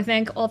want to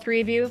thank all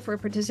three of you for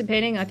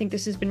participating. I think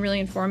this has been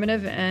really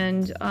informative,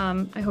 and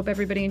I hope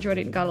everybody enjoyed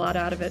it and got a lot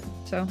out of it.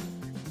 So.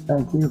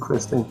 Thank you,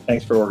 Kristen.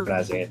 Thanks for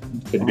organizing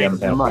it. Good to be on the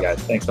panel, guys.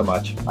 Thanks so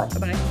much. Bye.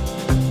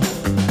 Bye-bye.